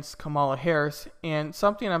goes against Kamala Harris, and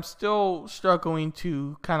something I'm still struggling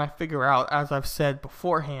to kind of figure out, as I've said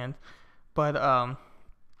beforehand. But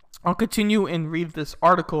I'll continue and read this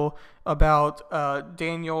article about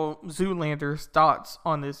Daniel Zoolander's thoughts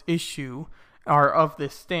on this issue, or of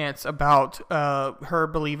this stance about her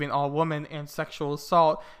believing all women and sexual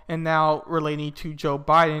assault, and now relating to Joe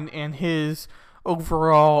Biden and his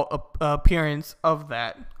overall appearance of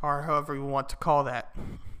that, or however you want to call that.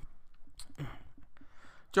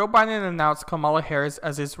 Joe Biden announced Kamala Harris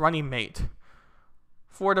as his running mate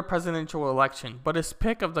for the presidential election, but his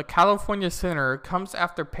pick of the California senator comes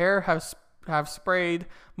after pair have sprayed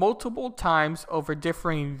multiple times over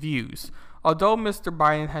differing views. Although Mr.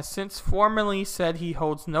 Biden has since formally said he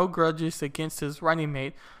holds no grudges against his running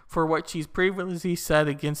mate for what she's previously said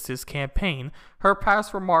against his campaign, her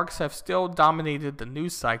past remarks have still dominated the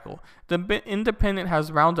news cycle. The Independent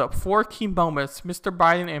has rounded up 4 key moments Mr.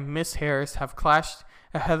 Biden and Ms. Harris have clashed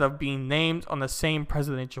ahead of being named on the same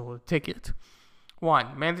presidential ticket.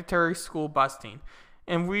 1. Mandatory school busing.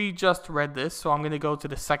 And we just read this, so I'm going to go to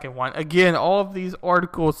the second one. Again, all of these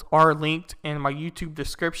articles are linked in my YouTube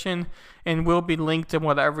description and will be linked in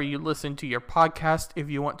whatever you listen to your podcast if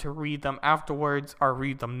you want to read them afterwards or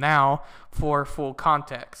read them now for full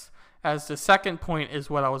context. As the second point is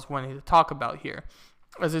what I was wanting to talk about here.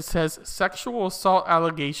 As it says, sexual assault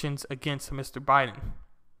allegations against Mr. Biden.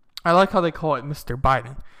 I like how they call it Mr.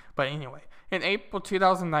 Biden, but anyway. In April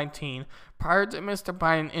 2019, prior to Mr.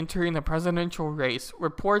 Biden entering the presidential race,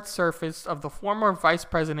 reports surfaced of the former vice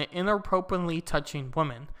president inappropriately touching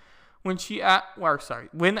women.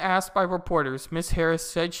 When asked by reporters, Ms. Harris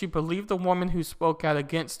said she believed the woman who spoke out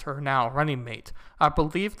against her now running mate. I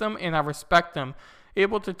believe them and I respect them,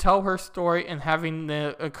 able to tell her story and having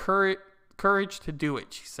the courage to do it,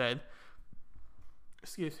 she said.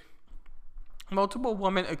 Excuse me. Multiple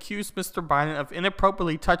women accused Mr. Biden of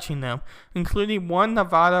inappropriately touching them, including one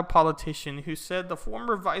Nevada politician who said the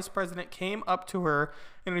former vice president came up to her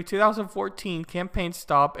in a 2014 campaign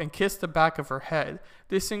stop and kissed the back of her head.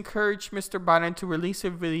 This encouraged Mr. Biden to release a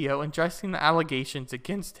video addressing the allegations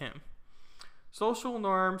against him. Social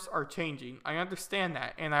norms are changing. I understand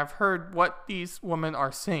that, and I've heard what these women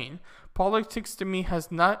are saying. Politics to me has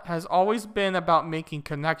always been about making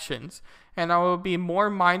connections, and I will be more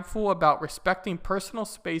mindful about respecting personal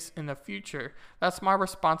space in the future. That's my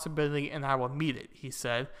responsibility, and I will meet it, he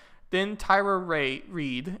said. Then Tyra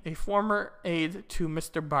Reid, a former aide to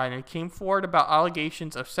Mr. Biden, came forward about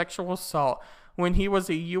allegations of sexual assault when he was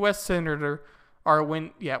a U.S. senator, a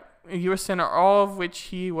U.S. senator, all of which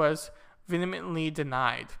he was vehemently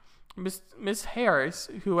denied. Miss Harris,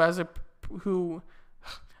 who was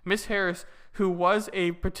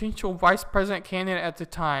a potential vice president candidate at the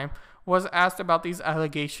time, was asked about these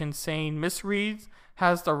allegations, saying Miss Reid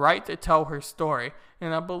has the right to tell her story,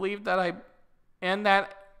 and I believe Joe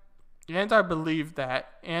Biden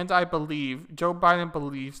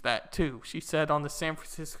believes that too, she said on the San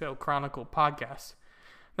Francisco Chronicle podcast.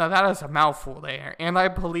 Now that is a mouthful there. And I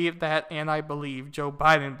believe that, and I believe Joe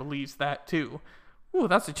Biden believes that too. Ooh,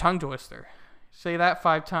 that's a tongue twister. Say that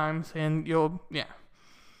 5 times and yeah.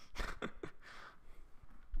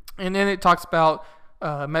 And then it talks about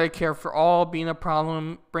Medicare for all being a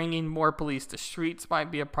problem, bringing more police to streets might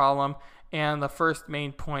be a problem, and the first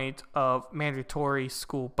main point of mandatory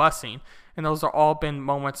school busing. And those are all been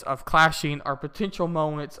moments of clashing, or potential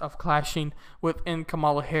moments of clashing within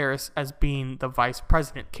Kamala Harris as being the vice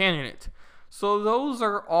president candidate. So those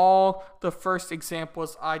are all the first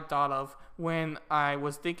examples I thought of when I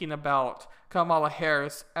was thinking about Kamala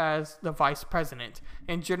Harris as the vice president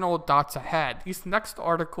and general thoughts I had. These next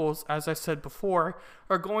articles, as I said before,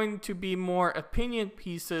 are going to be more opinion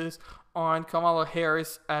pieces on Kamala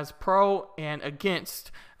Harris as pro and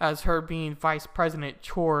against as her being vice president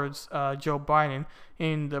towards Joe Biden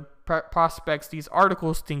in the prospects these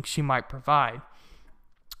articles think she might provide.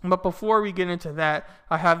 But before we get into that,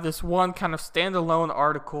 I have this one kind of standalone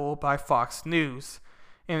article by Fox News,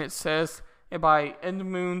 and it says by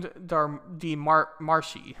Edmund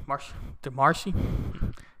DeMarchi.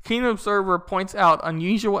 Keen Observer points out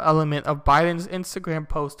unusual element of Biden's Instagram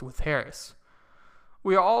post with Harris.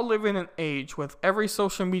 We are all living in an age where every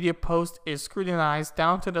social media post is scrutinized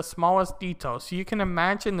down to the smallest detail, so you can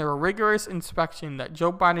imagine the rigorous inspection that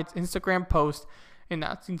Joe Biden's Instagram post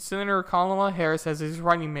announcing Senator Kamala Harris as his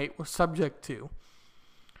running mate was subject to.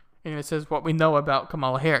 And it says what we know about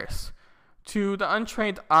Kamala Harris. To the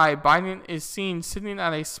untrained eye, Biden is seen sitting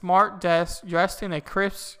at a smart desk, dressed in a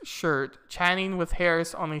crisp shirt, chatting with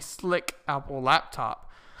Harris on a slick Apple laptop.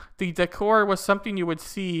 The decor was something you would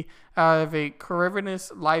see out of a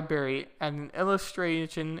Corvinus library at an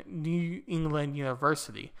illustration New England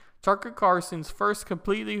University. Tucker Carlson's first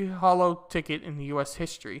completely hollow ticket in U.S.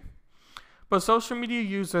 history. But social media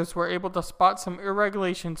users were able to spot some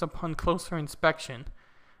irregularities upon closer inspection.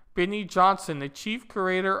 Benny Johnson, the chief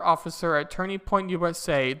creative officer at Turning Point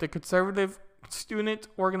USA, the conservative student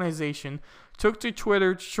organization, took to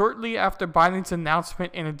Twitter shortly after Biden's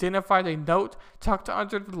announcement and identified a note tucked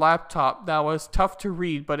under the laptop that was tough to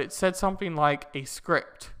read, but it said something like a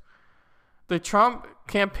script. The Trump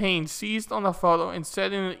campaign seized on the photo and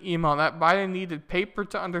said in an email that Biden needed paper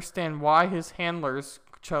to understand why his handlers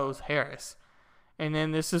chose Harris. And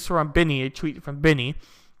then this is from Benny, a tweet from Benny,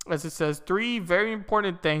 as it says, 3 very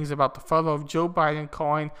important things about the photo of Joe Biden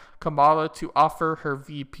calling Kamala to offer her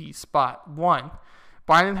VP spot. 1.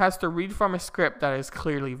 Biden has to read from a script that is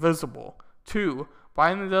clearly visible. 2.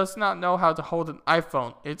 Biden does not know how to hold an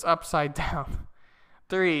iPhone. It's upside down.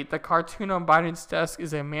 3. The cartoon on Biden's desk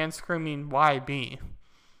is a man screaming, "Why me?"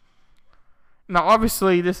 Now,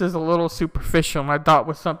 obviously, this is a little superficial, and I thought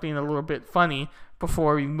was something a little bit funny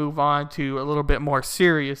before we move on to a little bit more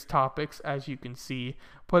serious topics, as you can see.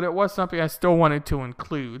 But it was something I still wanted to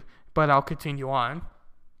include, but I'll continue on.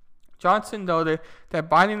 Johnson noted that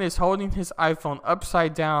Biden is holding his iPhone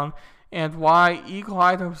upside down, and why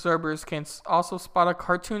eagle-eyed observers can also spot a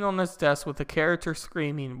cartoon on his desk with a character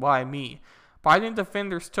screaming, "Why me?" Biden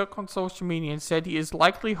defenders took on social media and said he is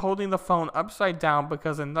likely holding the phone upside down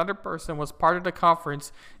because another person was part of the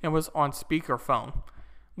conference and was on speakerphone,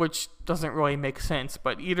 which doesn't really make sense,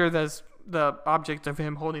 but either the object of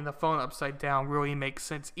him holding the phone upside down really makes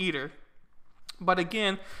sense either. But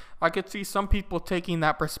again, I could see some people taking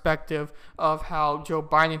that perspective of how Joe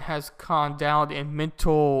Biden has gone down in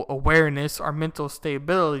mental awareness or mental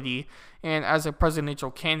stability. And as a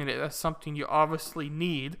presidential candidate, that's something you obviously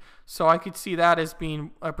need. So I could see that as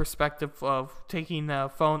being a perspective of taking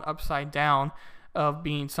the phone upside down, of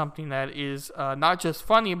being something that is not just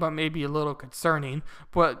funny, but maybe a little concerning.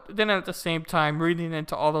 But then at the same time, reading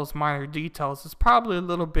into all those minor details is probably a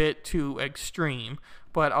little bit too extreme.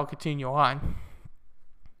 But I'll continue on.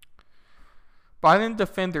 Biden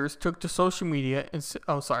defenders took to social media and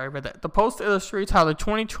I read that. The post illustrates how the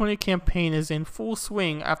 2020 campaign is in full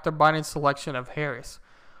swing after Biden's selection of Harris.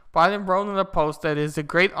 Biden wrote in the post that it is a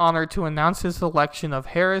great honor to announce his selection of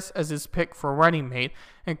Harris as his pick for running mate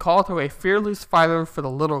and called her a fearless fighter for the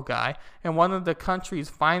little guy and one of the country's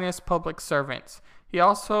finest public servants. He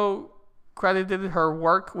also credited her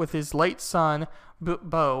work with his late son,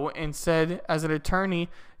 Beau, and said as an attorney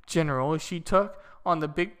general, she took on the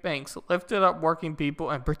big banks, lifted up working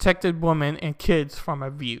people, and protected women and kids from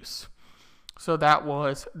abuse. So that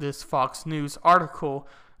was this Fox News article.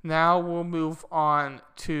 Now we'll move on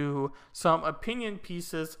to some opinion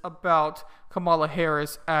pieces about Kamala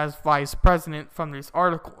Harris as vice president from these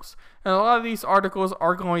articles. And a lot of these articles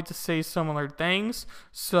are going to say similar things,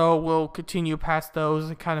 so we'll continue past those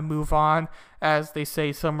and kind of move on as they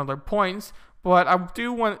say similar points. But I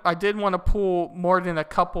did want to pull more than a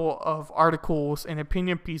couple of articles and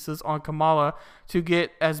opinion pieces on Kamala to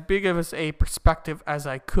get as big of a perspective as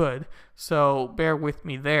I could. So bear with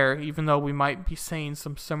me there, even though we might be saying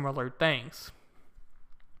some similar things.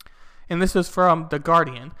 And this is from The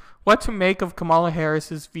Guardian. What to make of Kamala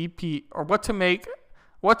Harris's VP, or what to make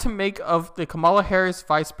of the Kamala Harris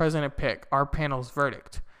vice president pick? Our panel's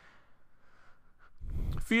verdict.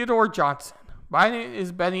 Theodore Johnson. Biden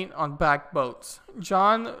is betting on black votes.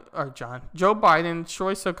 Joe Biden's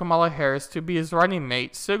choice of Kamala Harris to be his running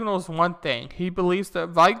mate signals one thing. He believes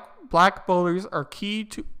that black voters are key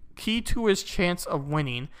to his chance of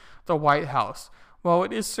winning the White House. While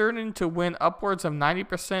it is certain to win upwards of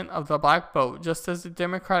 90% of the black vote, just as the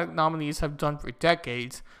Democratic nominees have done for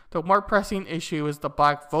decades, the more pressing issue is the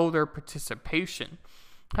black voter participation.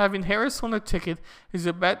 Having Harris on the ticket is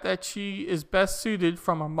a bet that she is best suited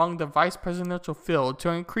from among the vice presidential field to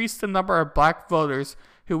increase the number of black voters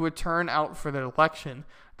who would turn out for the election.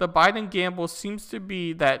 The Biden gamble seems to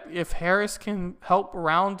be that if Harris can help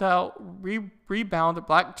rebound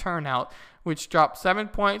black turnout, which dropped 7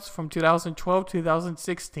 points from 2012 to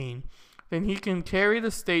 2016, then he can carry the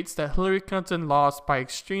states that Hillary Clinton lost by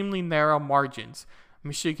extremely narrow margins,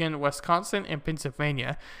 Michigan, Wisconsin, and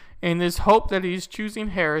Pennsylvania. And his hope that he is choosing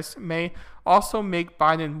Harris may also make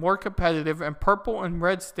Biden more competitive in purple and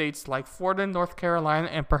red states like Florida, North Carolina,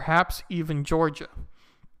 and perhaps even Georgia.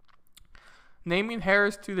 Naming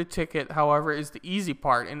Harris to the ticket, however, is the easy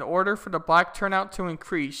part. In order for the black turnout to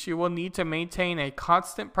increase, she will need to maintain a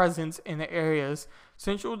constant presence in the areas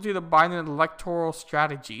central to the Biden electoral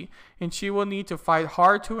strategy, and she will need to fight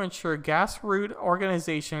hard to ensure grassroots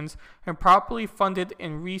organizations are properly funded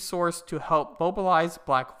and resourced to help mobilize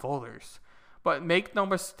black voters. But make no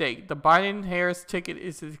mistake, the Biden-Harris ticket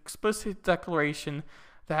is an explicit declaration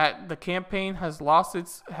that the campaign has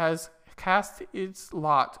cast its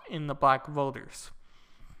lot in the black voters.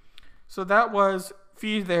 So that was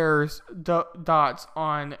Theodore's dots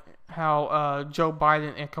on how Joe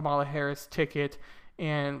Biden and Kamala Harris ticket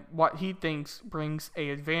and what he thinks brings an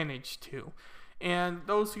advantage to. And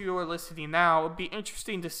those of you who are listening now, it would be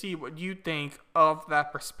interesting to see what you think of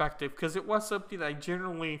that perspective, because it was something I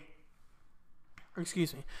generally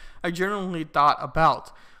thought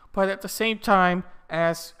about. But at the same time,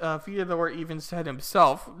 as Theodore even said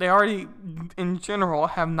himself, they already, in general,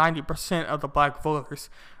 have 90% of the black voters,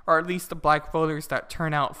 or at least the black voters that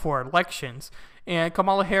turn out for elections. And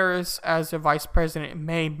Kamala Harris, as a vice president,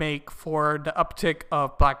 may make for the uptick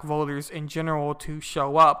of black voters in general to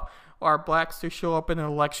show up, or blacks to show up in an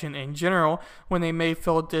election in general, when they may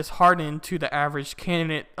feel disheartened to the average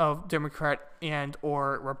candidate of Democrat and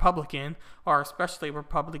or Republican, or especially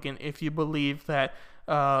Republican if you believe that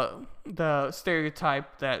the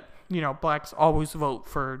stereotype that, blacks always vote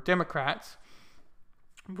for Democrats.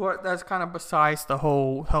 But that's kind of besides the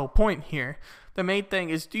whole point here. The main thing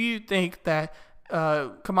is, do you think that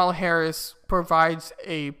Kamala Harris provides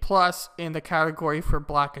a plus in the category for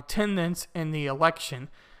black attendance in the election?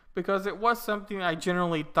 Because it was something I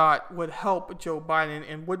generally thought would help Joe Biden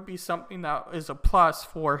and would be something that is a plus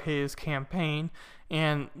for his campaign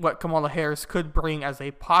and what Kamala Harris could bring as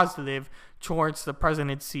a positive towards the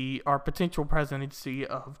presidency or potential presidency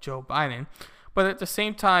of Joe Biden. But at the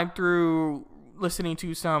same time, through listening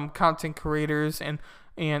to some content creators and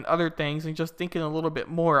other things and just thinking a little bit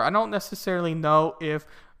more. I don't necessarily know if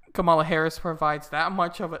Kamala Harris provides that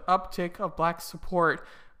much of an uptick of black support,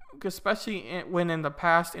 especially when in the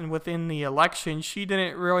past and within the election, she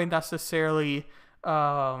didn't really necessarily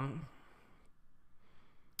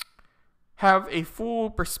have a full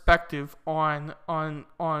perspective on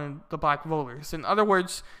the black voters. In other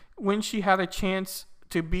words, when she had a chance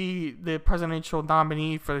to be the presidential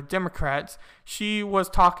nominee for the Democrats, she was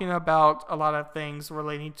talking about a lot of things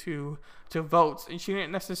relating to votes, and she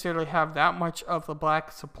didn't necessarily have that much of the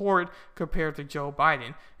black support compared to Joe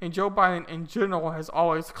Biden. And Joe Biden in general has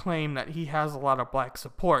always claimed that he has a lot of black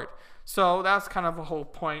support. So that's kind of a whole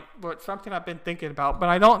point, but something I've been thinking about, but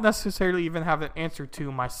I don't necessarily even have an answer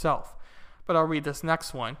to myself. But I'll read this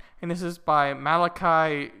next one, and this is by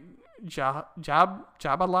Malachi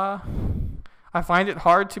Jabala. I find it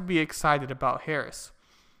hard to be excited about Harris.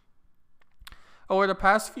 Over the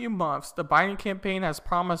past few months, the Biden campaign has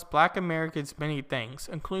promised black Americans many things,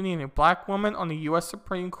 including a black woman on the U.S.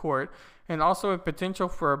 Supreme Court and also a potential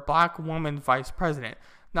for a black woman vice president.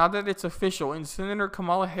 Now that it's official and Senator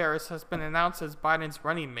Kamala Harris has been announced as Biden's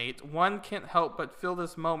running mate, one can't help but feel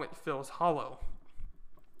this moment feels hollow.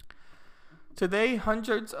 Today,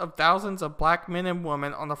 hundreds of thousands of black men and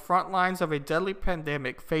women on the front lines of a deadly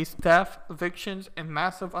pandemic face death, evictions, and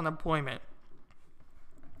massive unemployment.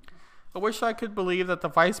 I wish I could believe that the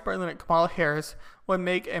Vice President Kamala Harris would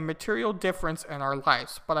make a material difference in our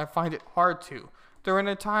lives, but I find it hard to. During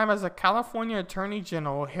a time as a California Attorney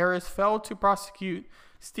General, Harris failed to prosecute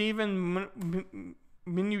Stephen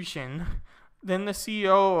Mnuchin, then the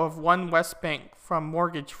CEO of One West Bank, from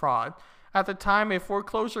mortgage fraud. At the time, a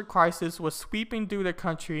foreclosure crisis was sweeping through the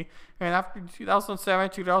country, and after the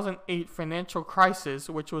 2007-2008 financial crisis,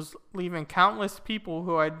 which was leaving countless people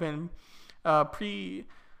who had been preyed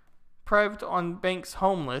on banks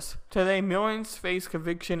homeless, today millions face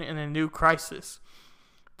conviction in a new crisis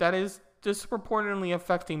that is disproportionately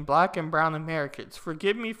affecting black and brown Americans.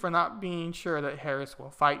 Forgive me for not being sure that Harris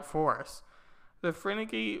will fight for us. The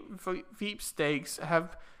finicky sweepstakes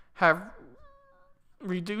have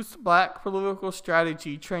reduced black political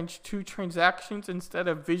strategy to transactions instead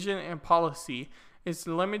of vision and policy. It's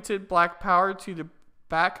limited black power to the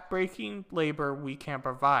back-breaking labor we can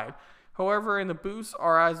provide. However, in the boosts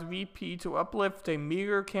are as VP to uplift a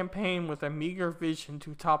meager campaign with a meager vision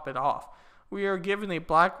to top it off. We are given a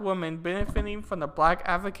black woman benefiting from the black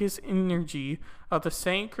advocate's energy of the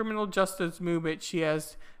same criminal justice movement she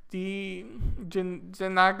has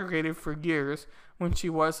denigrated for years when she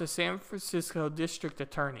was a San Francisco district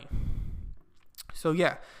attorney. So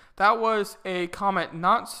yeah, that was a comment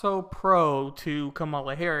not so pro to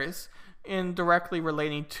Kamala Harris in directly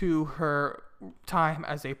relating to her time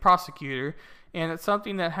as a prosecutor, and it's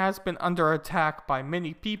something that has been under attack by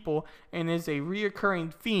many people and is a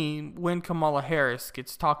reoccurring theme when Kamala Harris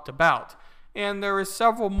gets talked about. And there is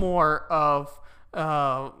several more of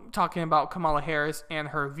talking about Kamala Harris and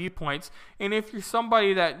her viewpoints. And if you're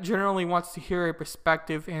somebody that generally wants to hear a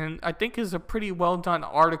perspective, and I think is a pretty well done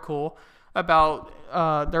article about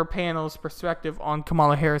their panel's perspective on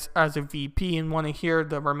Kamala Harris as a VP and want to hear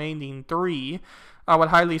the remaining three, I would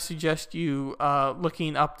highly suggest you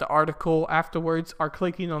looking up the article afterwards or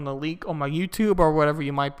clicking on the link on my YouTube or whatever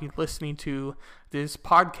you might be listening to this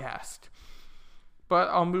podcast. But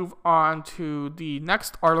I'll move on to the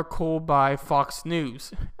next article by Fox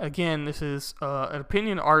News. Again, this is an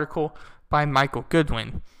opinion article by Michael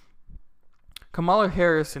Goodwin. Kamala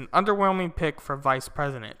Harris, an underwhelming pick for vice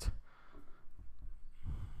president.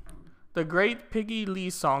 The great Peggy Lee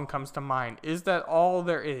song comes to mind. Is that all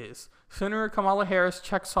there is? Senator Kamala Harris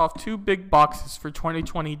checks off two big boxes for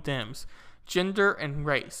 2020 Dems, gender and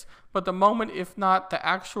race. But the moment, if not the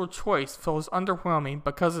actual choice, feels underwhelming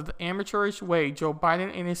because of the amateurish way Joe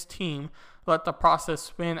Biden and his team let the process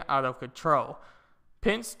spin out of control.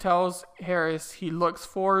 Pence tells Harris he looks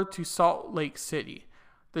forward to Salt Lake City.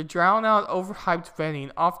 The drowned-out, overhyped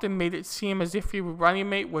vetting often made it seem as if your running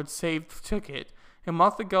mate would save the ticket. A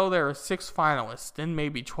month ago, there were 6 finalists, then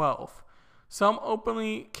maybe 12. Some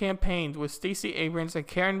openly campaigned with Stacey Abrams and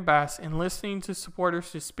Karen Bass in listening to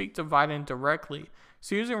supporters to speak to Biden directly.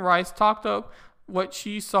 Susan Rice talked up what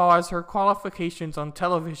she saw as her qualifications on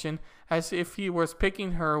television as if he was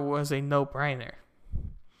picking her was a no-brainer.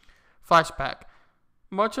 Flashback.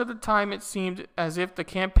 Much of the time it seemed as if the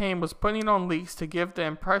campaign was putting on leaks to give the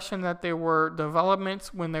impression that there were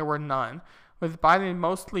developments when there were none, with Biden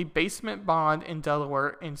mostly basement bond in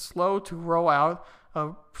Delaware and slow to roll out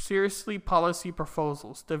of seriously policy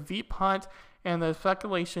proposals. The Veep hunt and the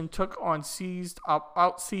speculation took on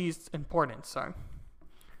outsized importance.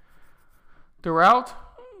 Throughout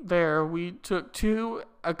there, we took two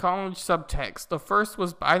acknowledged subtexts. The first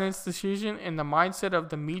was Biden's decision and the mindset of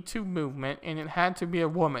the Me Too movement, and it had to be a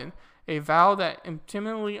woman, a vow that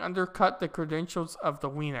intimately undercut the credentials of the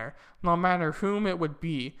winner, no matter whom it would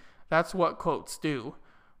be. That's what quotes do.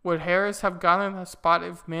 Would Harris have gotten a spot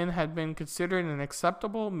if men had been considered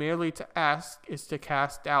unacceptable? Merely to ask is to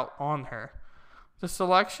cast doubt on her. The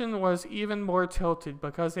selection was even more tilted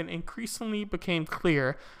because it increasingly became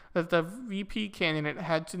clear that the VP candidate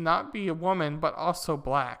had to not be a woman but also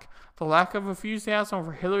black. The lack of enthusiasm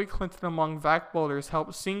for Hillary Clinton among black voters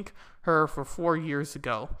helped sink her for 4 years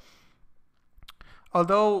ago.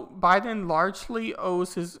 Although Biden largely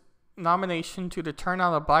owes his nomination to the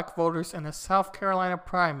turnout of black voters in the South Carolina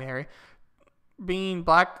primary, being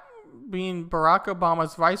Barack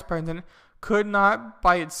Obama's vice president could not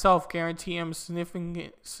by itself guarantee him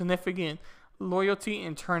significant loyalty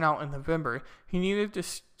and turnout in November. He needed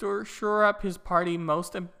to shore up his party's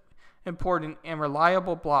most important and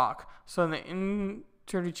reliable bloc, so the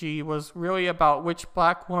strategy was really about which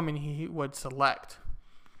black woman he would select.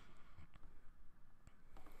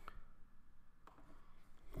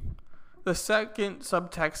 The second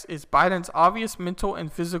subtext is Biden's obvious mental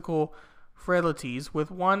and physical frailties.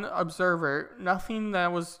 With one observer, nothing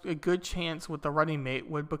that was a good chance with the running mate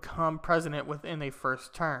would become president within a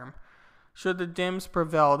first term. Should the Dems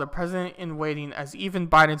prevail, the president in waiting, as even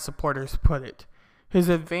Biden supporters put it. His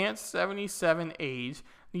advanced 77 age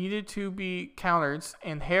needed to be countered,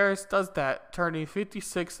 and Harris does that, turning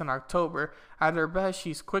 56 in October. At her best,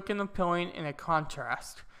 she's quick and appealing in a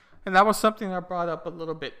contrast. And that was something I brought up a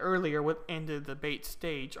little bit earlier within the debate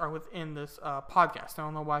stage, or within this podcast. I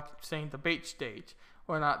don't know why I keep saying debate stage.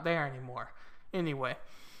 We're not there anymore. Anyway,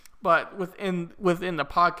 but within the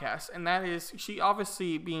podcast, and that is, she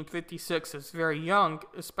obviously, being 56, is very young,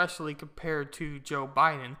 especially compared to Joe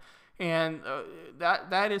Biden. And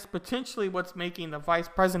that is potentially what's making the vice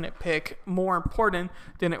president pick more important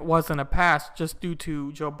than it was in the past, just due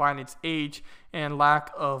to Joe Biden's age and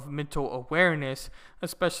lack of mental awareness,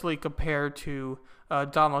 especially compared to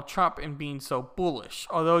Donald Trump and being so bullish.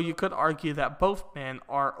 Although you could argue that both men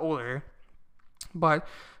are older, but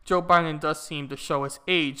Joe Biden does seem to show his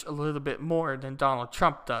age a little bit more than Donald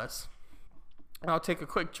Trump does. And I'll take a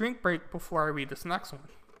quick drink break before I read this next one.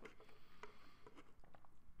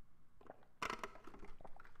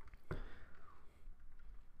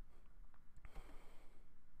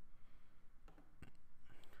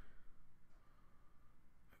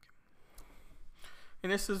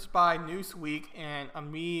 And this is by Newsweek and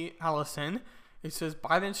Ami Allison. It says,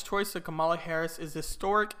 Biden's choice of Kamala Harris is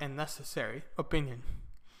historic and necessary. Opinion.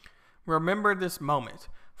 Remember this moment.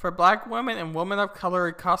 For black women and women of color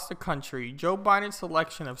across the country, Joe Biden's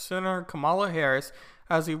selection of Senator Kamala Harris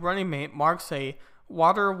as a running mate marks a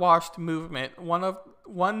water-washed movement,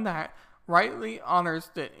 one that rightly honors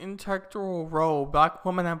the integral role black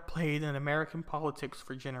women have played in American politics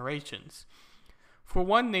for generations. For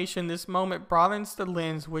one nation, this moment broadens the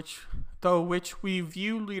lens through which we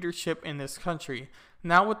view leadership in this country.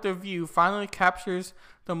 Now with the view finally captures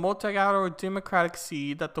the multilateral democratic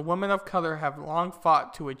seed that the women of color have long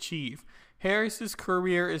fought to achieve. Harris's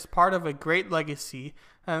career is part of a great legacy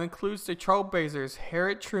that includes the trailblazers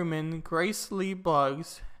Harriet Truman, Grace Lee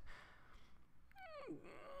Boggs,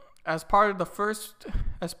 as part of the first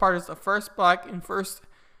black and first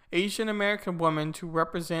Asian American woman to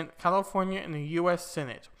represent California in the U.S.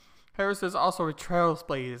 Senate. Harris is also a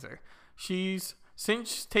trailblazer.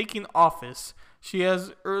 Since taking office, she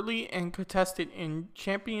has early and contested and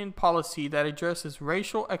championed policy that addresses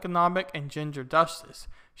racial, economic, and gender justice.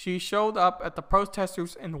 She showed up at the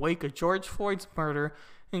protesters in the wake of George Floyd's murder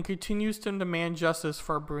and continues to demand justice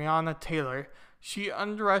for Breonna Taylor. She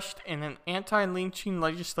unrushed in an anti-lynching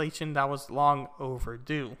legislation that was long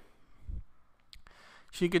overdue.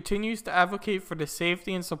 She continues to advocate for the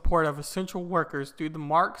safety and support of essential workers through the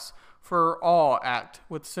Marks for All Act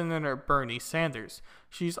with Senator Bernie Sanders.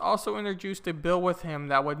 She's also introduced a bill with him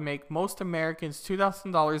that would make most Americans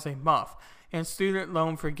 $2,000 a month and student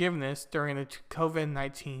loan forgiveness during the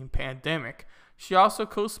COVID-19 pandemic. She also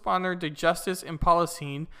co-sponsored the Justice and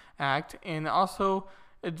Policing Act and also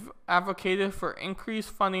advocated for increased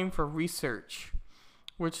funding for research,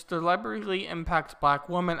 which deliberately impacts black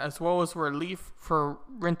women, as well as relief for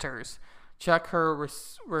renters. Check her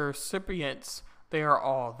recipients, they are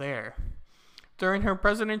all there. During her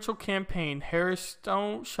presidential campaign, Harris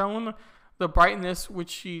shone the brightness which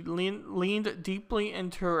she leaned deeply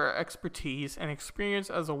into her expertise and experience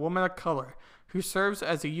as a woman of color who serves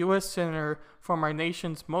as a U.S. Senator from our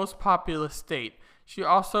nation's most populous state. She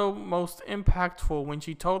also most impactful when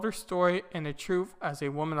she told her story and the truth as a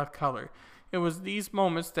woman of color. It was these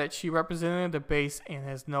moments that she represented the base and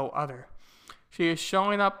as no other. She is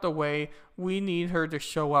showing up the way we need her to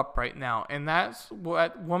show up right now. And that's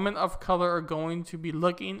what women of color are going to be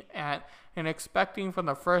looking at and expecting from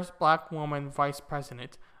the first black woman vice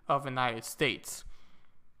president of the United States.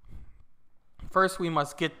 First, we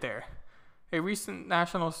must get there. A recent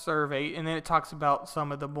national survey, and then it talks about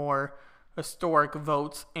some of the more historic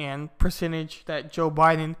votes and percentage that Joe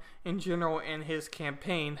Biden in general and his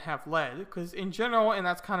campaign have led. Because in general, and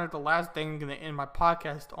that's kind of the last thing I'm going to end my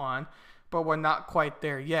podcast on, but we're not quite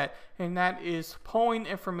there yet, and that is polling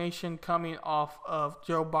information coming off of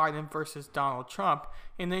Joe Biden versus Donald Trump.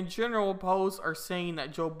 And in general, polls are saying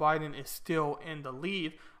that Joe Biden is still in the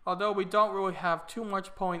lead, although we don't really have too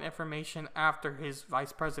much polling information after his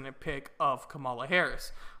vice president pick of Kamala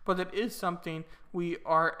Harris. But it is something we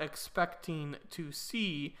are expecting to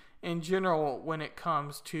see in general when it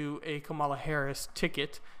comes to a Kamala Harris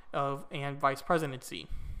ticket and vice presidency.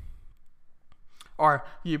 Or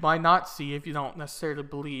you might not see if you don't necessarily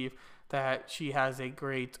believe that she has a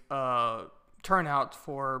great turnout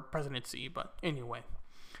for presidency. But anyway.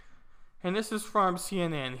 And this is from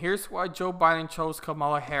CNN. Here's why Joe Biden chose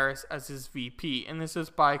Kamala Harris as his VP. And this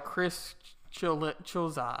is by Chris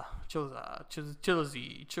Chilza.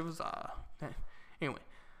 Anyway.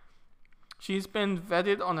 She's been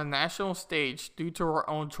vetted on the national stage due to her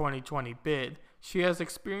own 2020 bid. She has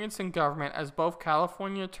experience in government as both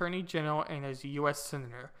California Attorney General and as a U.S.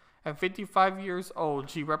 Senator. At 55 years old,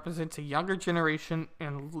 she represents a younger generation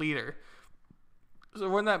and leader. So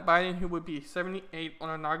when that Biden, who would be 78 on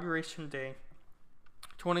Inauguration Day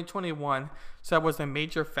 2021, said was a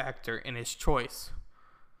major factor in his choice.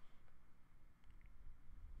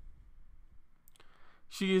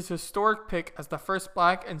 She is a historic pick as the first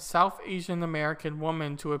black and South Asian American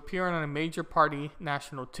woman to appear on a major party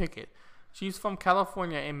national ticket. She's from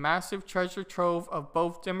California, a massive treasure trove of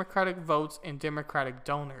both Democratic votes and Democratic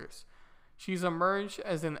donors. She's emerged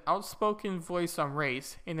as an outspoken voice on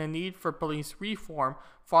race and the need for police reform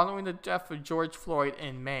following the death of George Floyd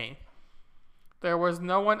in May. There was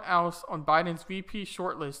no one else on Biden's VP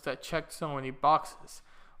shortlist that checked so many boxes.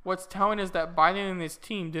 What's telling is that Biden and his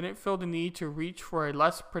team didn't feel the need to reach for a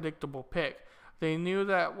less predictable pick. They knew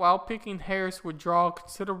that while picking Harris would draw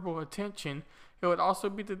considerable attention, it would also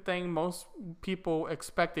be the thing most people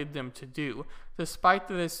expected them to do. Despite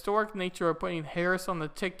the historic nature of putting Harris on the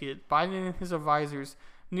ticket, Biden and his advisors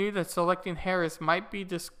knew that selecting Harris might be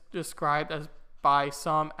described as by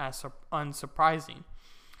some as unsurprising.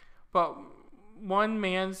 But one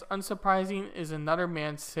man's unsurprising is another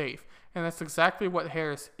man's safe, and that's exactly what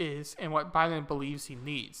Harris is and what Biden believes he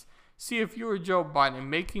needs. See, if you were Joe Biden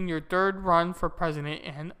making your third run for president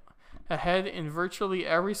and ahead in virtually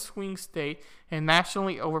every swing state and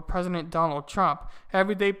nationally over President Donald Trump,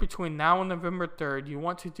 every day between now and November 3rd, you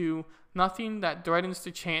want to do nothing that threatens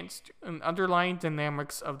the chance and underlying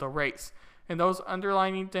dynamics of the race. And those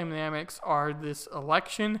underlying dynamics are this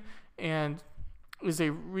election and is a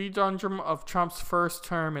redundum of Trump's first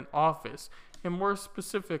term in office, and more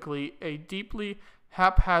specifically, a deeply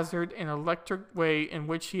haphazard and electric way in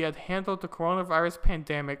which he had handled the coronavirus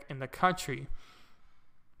pandemic in the country.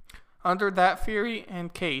 Under that theory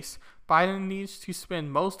and case, Biden needs to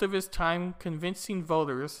spend most of his time convincing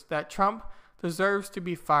voters that Trump deserves to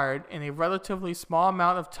be fired in a relatively small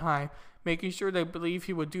amount of time, making sure they believe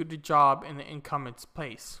he would do the job in the incumbent's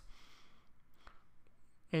place.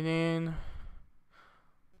 And then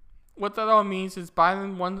what that all means is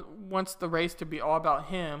Biden wants the race to be all about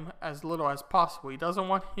him as little as possible. He doesn't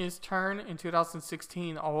want his turn in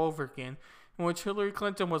 2016 all over again, in which Hillary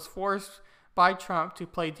Clinton was forced by Trump to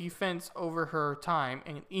play defense over her time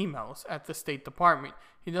and emails at the State Department.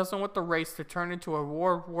 He doesn't want the race to turn into a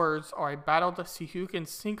war of words or a battle to see who can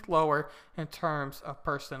sink lower in terms of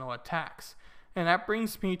personal attacks. And that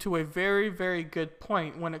brings me to a very, very good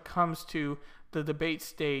point when it comes to the debate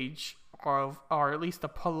stage or at least the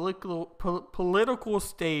political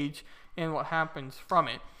stage and what happens from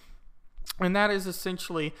it. And that is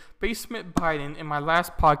essentially Basement Biden. In my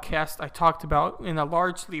last podcast, I talked about in a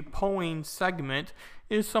largely polling segment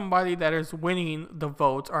is somebody that is winning the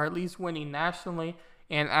votes, or at least winning nationally,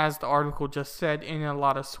 and as the article just said, in a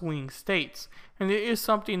lot of swing states. And it is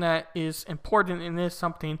something that is important, and it is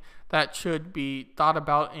something that should be thought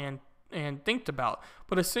about and think about.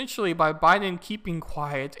 But essentially, by Biden keeping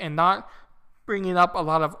quiet and not bringing up a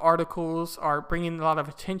lot of articles or bringing a lot of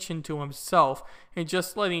attention to himself and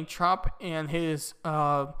just letting Trump and his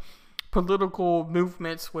political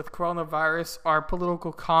movements with coronavirus or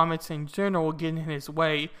political comments in general get in his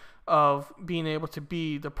way of being able to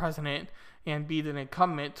be the president and be the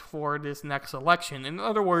incumbent for this next election. In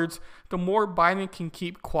other words, the more Biden can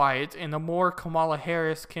keep quiet and the more Kamala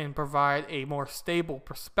Harris can provide a more stable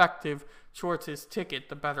perspective towards his ticket,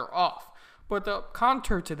 the better off. But the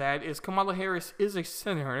counter to that is Kamala Harris is a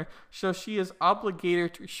senator, so she is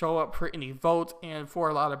obligated to show up for any vote and for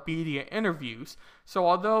a lot of media interviews. So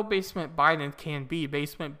although Basement Biden can be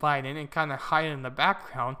Basement Biden and kind of hide in the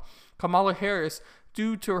background, Kamala Harris,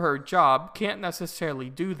 due to her job, can't necessarily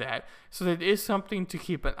do that. So that is something to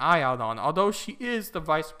keep an eye out on. Although she is the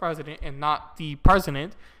vice president and not the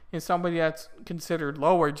president, and somebody that's considered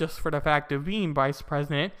lower just for the fact of being vice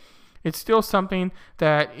president, it's still something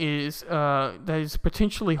that is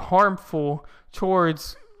potentially harmful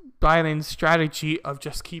towards Biden's strategy of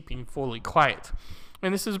just keeping fully quiet.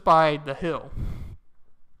 And this is by The Hill.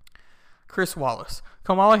 Chris Wallace.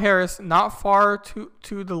 Kamala Harris not far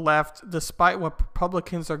to the left despite what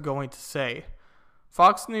Republicans are going to say.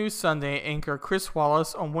 Fox News Sunday anchor Chris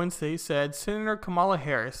Wallace on Wednesday said Senator Kamala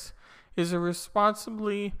Harris is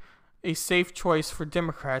responsibly a safe choice for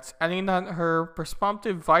Democrats, adding that her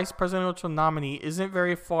presumptive vice presidential nominee isn't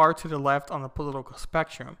very far to the left on the political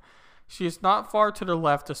spectrum. She is not far to the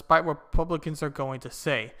left despite what Republicans are going to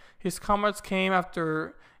say. His comments came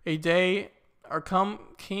after a day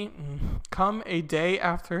come a day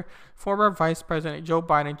after former Vice President Joe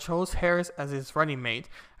Biden chose Harris as his running mate.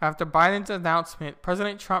 After Biden's announcement,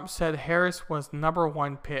 President Trump said Harris was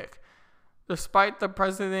 #1 pick. Despite the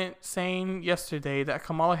president saying yesterday that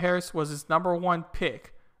Kamala Harris was his #1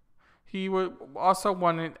 pick, he would also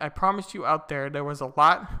wanted, I promised you out there was a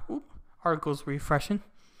lot. Articles refreshing.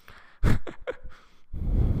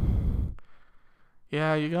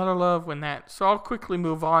 Yeah, you gotta love when that. So I'll quickly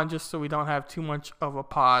move on just so we don't have too much of a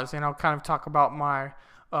pause. And I'll kind of talk about my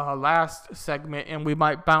last segment. And we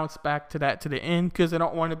might bounce back to that to the end because I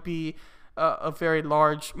don't want to be a very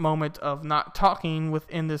large moment of not talking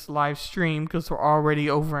within this live stream because we're already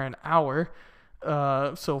over an hour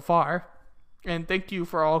so far. And thank you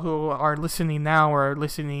for all who are listening now or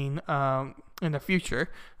listening in the future.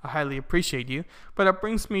 I highly appreciate you. But it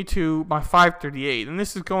brings me to my 538, and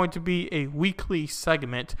this is going to be a weekly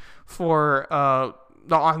segment for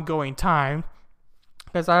the ongoing time.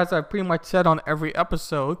 Because as I pretty much said on every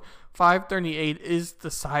episode, 538 is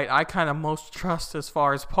the site I kind of most trust as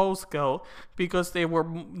far as polls go because they were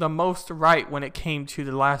the most right when it came to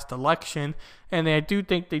the last election. And I do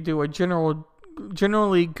think they do a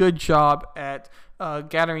generally good job at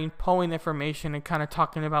gathering polling information and kind of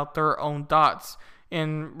talking about their own dots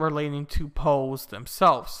in relating to polls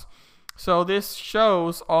themselves. So this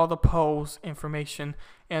shows all the polls information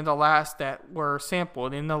and the last that were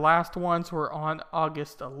sampled. And the last ones were on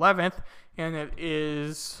August 11th, and it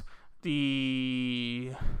is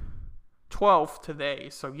the 12th today,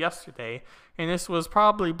 so yesterday. And this was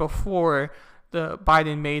probably before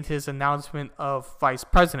Biden made his announcement of vice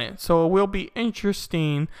president. So it will be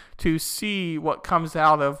interesting to see what comes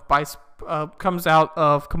out of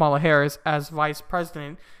Kamala Harris as vice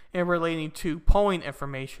president in relating to polling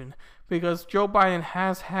information, because Joe Biden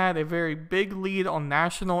has had a very big lead on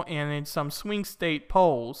national and in some swing state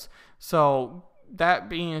polls. So that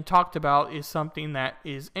being talked about is something that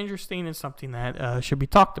is interesting and something that should be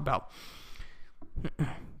talked about.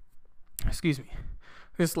 Excuse me.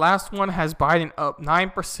 This last one has Biden up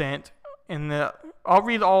 9%. I'll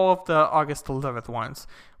read all of the August 11th ones.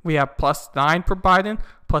 We have +9 for Biden,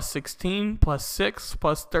 +16, +6,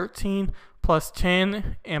 +13,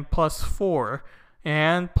 +10, and +4,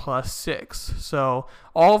 and +6. So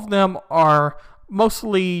all of them are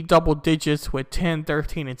mostly double digits with 10,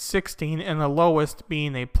 13, and 16, and the lowest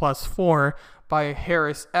being a +4 by a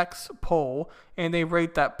Harris X poll, and they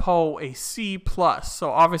rate that poll a C+.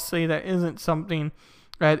 So obviously that isn't something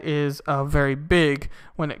that is very big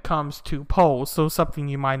when it comes to polls, so something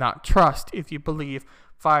you might not trust if you believe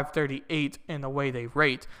 538 in the way they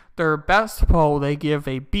rate. Their best poll they give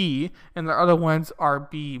a B, and their other ones are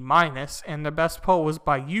B-, and the best poll was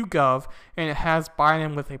by YouGov, and it has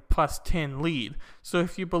Biden with a +10 lead. So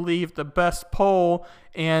if you believe the best poll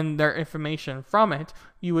and their information from it,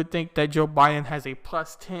 you would think that Joe Biden has a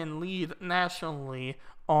 +10 lead nationally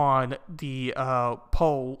on the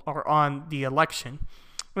poll or on the election.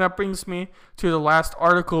 And that brings me to the last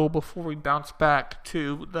article before we bounce back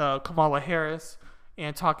to the Kamala Harris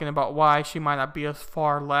and talking about why she might not be as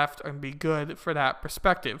far left and be good for that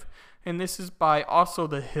perspective. And this is by also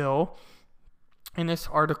The Hill. And this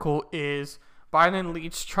article is Biden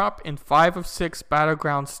leads Trump in 5 of 6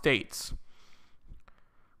 battleground states.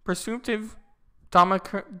 Presumptive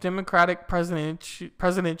Democratic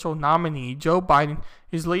presidential nominee Joe Biden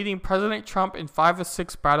is leading President Trump in 5 of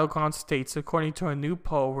 6 battleground states, according to a new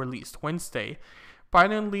poll released Wednesday.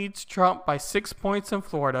 Biden leads Trump by 6 points in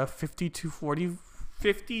Florida, 50 to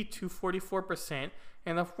 44%,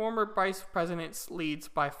 and the former vice president leads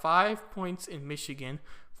by 5 points in Michigan,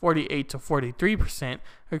 48 to 43%,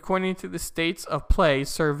 according to the States of Play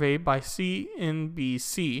survey by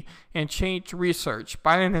CNBC and Change Research.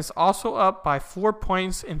 Biden is also up by 4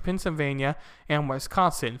 points in Pennsylvania and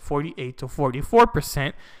Wisconsin, 48 to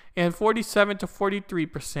 44%, and 47 to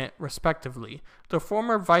 43%, respectively. The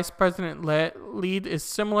former vice president lead is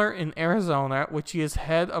similar in Arizona, which he is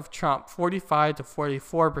ahead of Trump, 45 to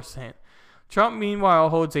 44%. Trump, meanwhile,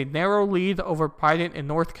 holds a narrow lead over Biden in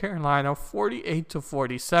North Carolina, 48 to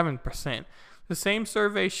 47%. The same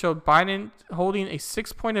survey showed Biden holding a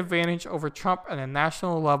 6-point advantage over Trump at a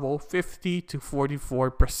national level, 50 to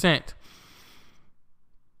 44%.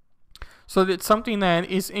 So that's something that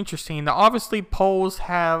is interesting. Now, obviously, polls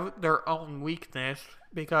have their own weakness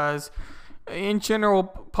because, in general,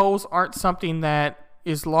 polls aren't something that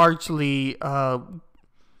is largely...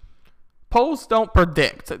 polls don't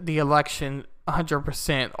predict the election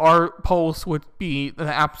 100%. Our polls would be the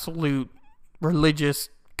absolute religious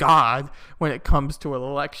God when it comes to an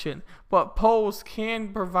election. But polls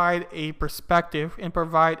can provide a perspective and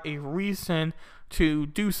provide a reason to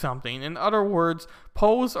do something. In other words,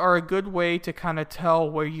 polls are a good way to kind of tell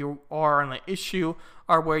where you are on an issue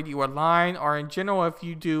or where you align, or in general, if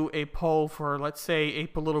you do a poll for, let's say, a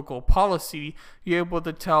political policy, you're able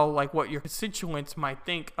to tell like what your constituents might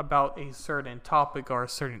think about a certain topic or a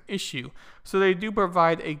certain issue. So they do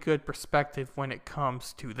provide a good perspective when it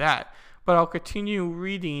comes to that. But I'll continue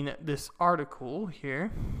reading this article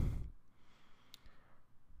here.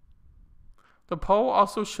 The poll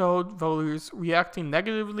also showed voters reacting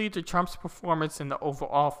negatively to Trump's performance in the Oval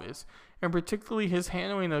Office, and particularly his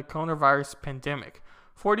handling of the coronavirus pandemic.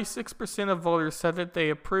 46% of voters said that they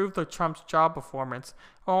approved of Trump's job performance,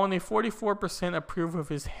 while only 44% approve of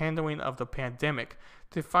his handling of the pandemic.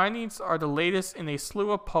 The findings are the latest in a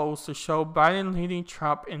slew of polls to show Biden leading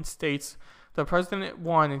Trump in states the president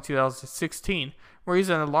won in 2016,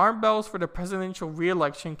 raising alarm bells for the presidential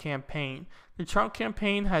re-election campaign. The Trump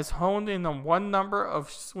campaign has honed in on one number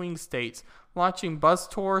of swing states, launching bus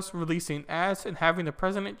tours, releasing ads, and having the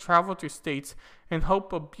president travel to states in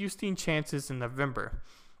hope of boosting chances in November.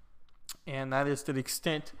 And that is to the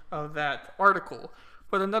extent of that article.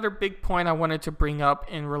 But another big point I wanted to bring up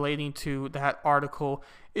in relating to that article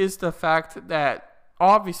is the fact that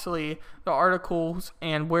obviously the articles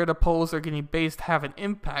and where the polls are getting based have an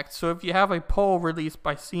impact. So if you have a poll released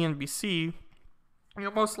by CNBC, you're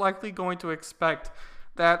most likely going to expect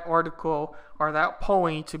that article or that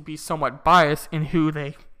polling to be somewhat biased in who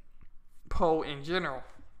they poll in general.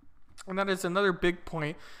 And that is another big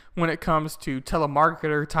point when it comes to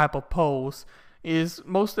telemarketer type of polls, is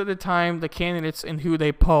most of the time the candidates and who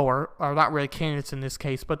they poll are not really candidates in this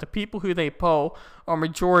case, but the people who they poll are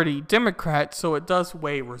majority Democrats, so it does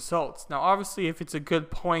weigh results. Now, obviously, if it's a good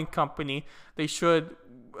polling company, they should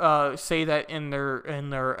say that in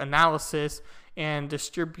their analysis and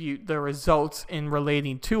distribute the results in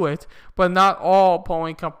relating to it, but not all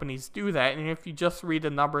polling companies do that. And if you just read the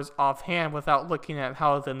numbers offhand without looking at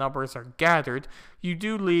how the numbers are gathered, you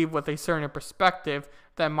do leave with a certain perspective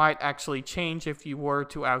that might actually change if you were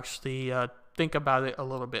to actually think about it a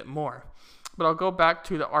little bit more. But I'll go back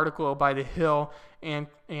to the article by The Hill and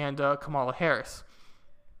Kamala Harris.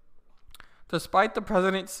 Despite the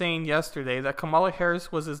president saying yesterday that Kamala Harris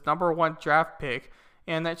was his #1 draft pick,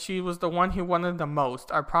 and that she was the one he wanted the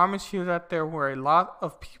most, I promise you that there were a lot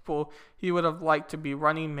of people he would have liked to be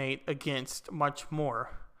running mate against much more.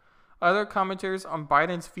 Other commenters on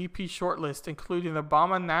Biden's VP shortlist included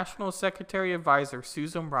Obama National Secretary Advisor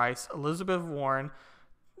Susan Rice, Elizabeth Warren,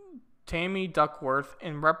 Tammy Duckworth,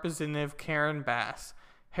 and Representative Karen Bass.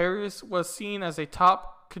 Harris was seen as a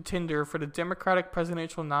top contender for the Democratic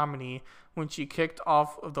presidential nominee when she kicked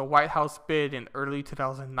off the White House bid in early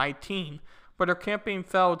 2019. But her campaign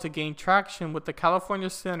failed to gain traction, with the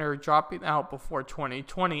California senator dropping out before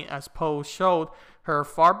 2020, as polls showed her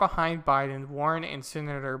far behind Biden, Warren, and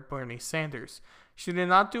Senator Bernie Sanders. She did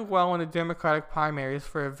not do well in the Democratic primaries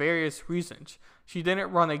for various reasons. She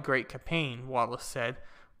didn't run a great campaign, Wallace said,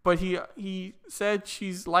 but he said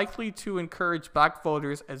she's likely to encourage black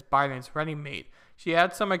voters as Biden's running mate. She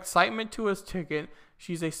had some excitement to his ticket.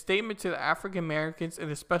 She's a statement to the African Americans,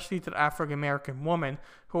 and especially to the African American women,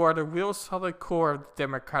 who are the real solid core of the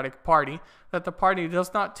Democratic Party, that the party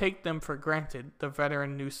does not take them for granted, the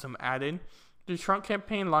veteran Newsom added. The Trump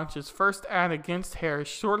campaign launched its first ad against Harris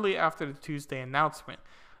shortly after the Tuesday announcement.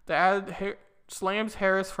 The ad slams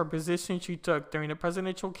Harris for positions she took during the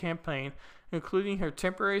presidential campaign, including her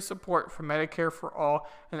temporary support for Medicare for All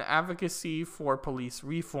and advocacy for police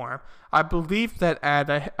reform. I believe that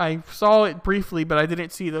ad. I saw it briefly, but I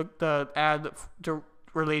didn't see the ad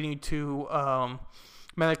relating to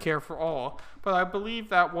Medicare for All. But I believe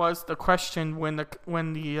that was the question when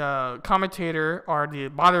the commentator or the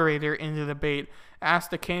moderator in the debate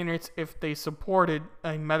asked the candidates if they supported a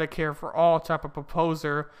Medicare for All type of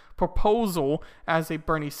proposal as a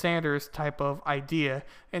Bernie Sanders type of idea,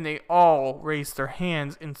 and they all raised their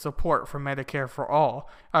hands in support for Medicare for All.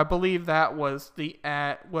 I believe that was the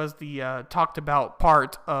talked about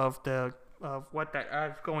part of what that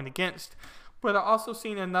ad is going against. But I also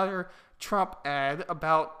seen another Trump ad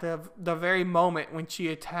about the very moment when she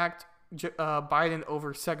attacked Biden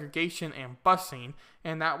over segregation and busing,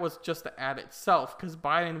 and that was just the ad itself, because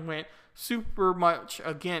Biden went super much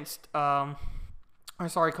against Kamala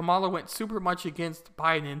went super much against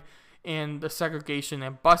Biden in the segregation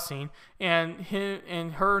and busing, and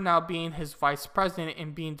her now being his vice president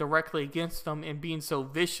and being directly against them and being so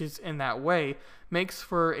vicious in that way makes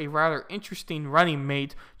for a rather interesting running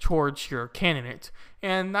mate towards your candidate.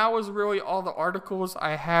 And that was really all the articles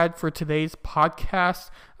I had for today's podcast.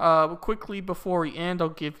 Quickly before we end, I'll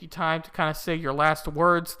give you time to kind of say your last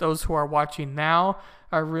words. Those who are watching now,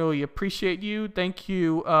 I really appreciate you. Thank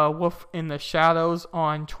you, Wolf in the Shadows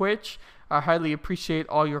on Twitch. I highly appreciate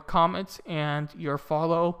all your comments and your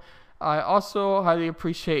follow. I also highly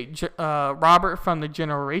appreciate Robert from the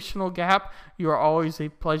Generational Gap. You are always a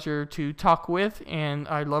pleasure to talk with, and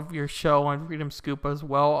I love your show on Freedom Scoop as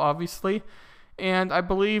well, obviously. And I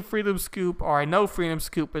believe Freedom Scoop, or I know Freedom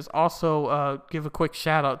Scoop is also, give a quick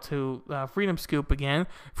shout out to Freedom Scoop again.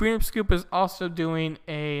 Freedom Scoop is also doing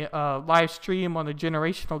a live stream on the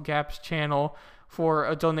Generational Gaps channel for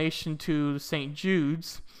a donation to St.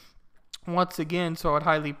 Jude's. Once again, so I'd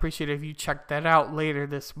highly appreciate it if you check that out later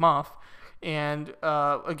this month. And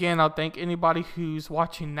again, I'll thank anybody who's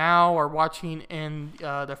watching now or watching in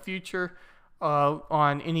the future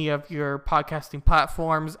on any of your podcasting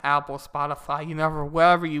platforms, Apple, Spotify,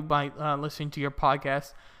 wherever you might listen to your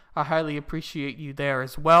podcast. I highly appreciate you there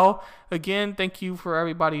as well. Again, thank you for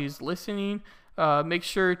everybody who's listening. Make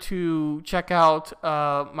sure to check out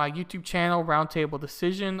my YouTube channel, Roundtable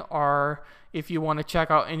Decision, or if you want to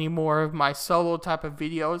check out any more of my solo type of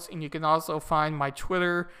videos. And you can also find my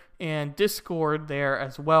Twitter and Discord there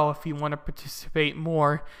as well if you want to participate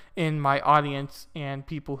more in my audience and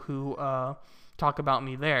people who talk about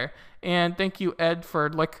me there. And thank you, Ed,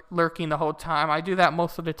 for lurking the whole time. I do that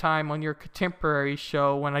most of the time on your contemporary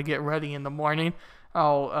show. When I get ready in the morning,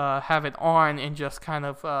 I'll have it on and just kind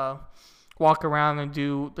of walk around and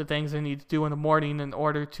do the things I need to do in the morning in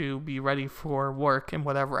order to be ready for work and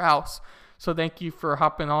whatever else. So thank you for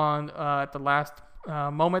hopping on at the last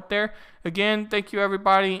moment there. Again, thank you,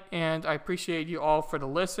 everybody, and I appreciate you all for the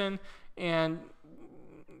listen. And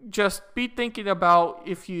just be thinking about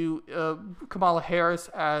if you Kamala Harris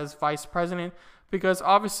as vice president, because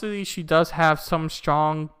obviously she does have some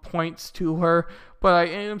strong points to her, but I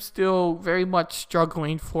am still very much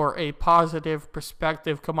struggling for a positive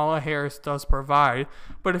perspective Kamala Harris does provide.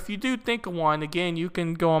 But if you do think of one, again, you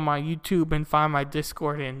can go on my YouTube and find my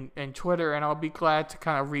Discord and Twitter, and I'll be glad to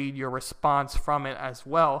kind of read your response from it as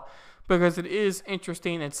well, because it is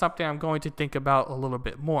interesting and something I'm going to think about a little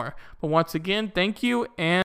bit more. But once again, thank you, and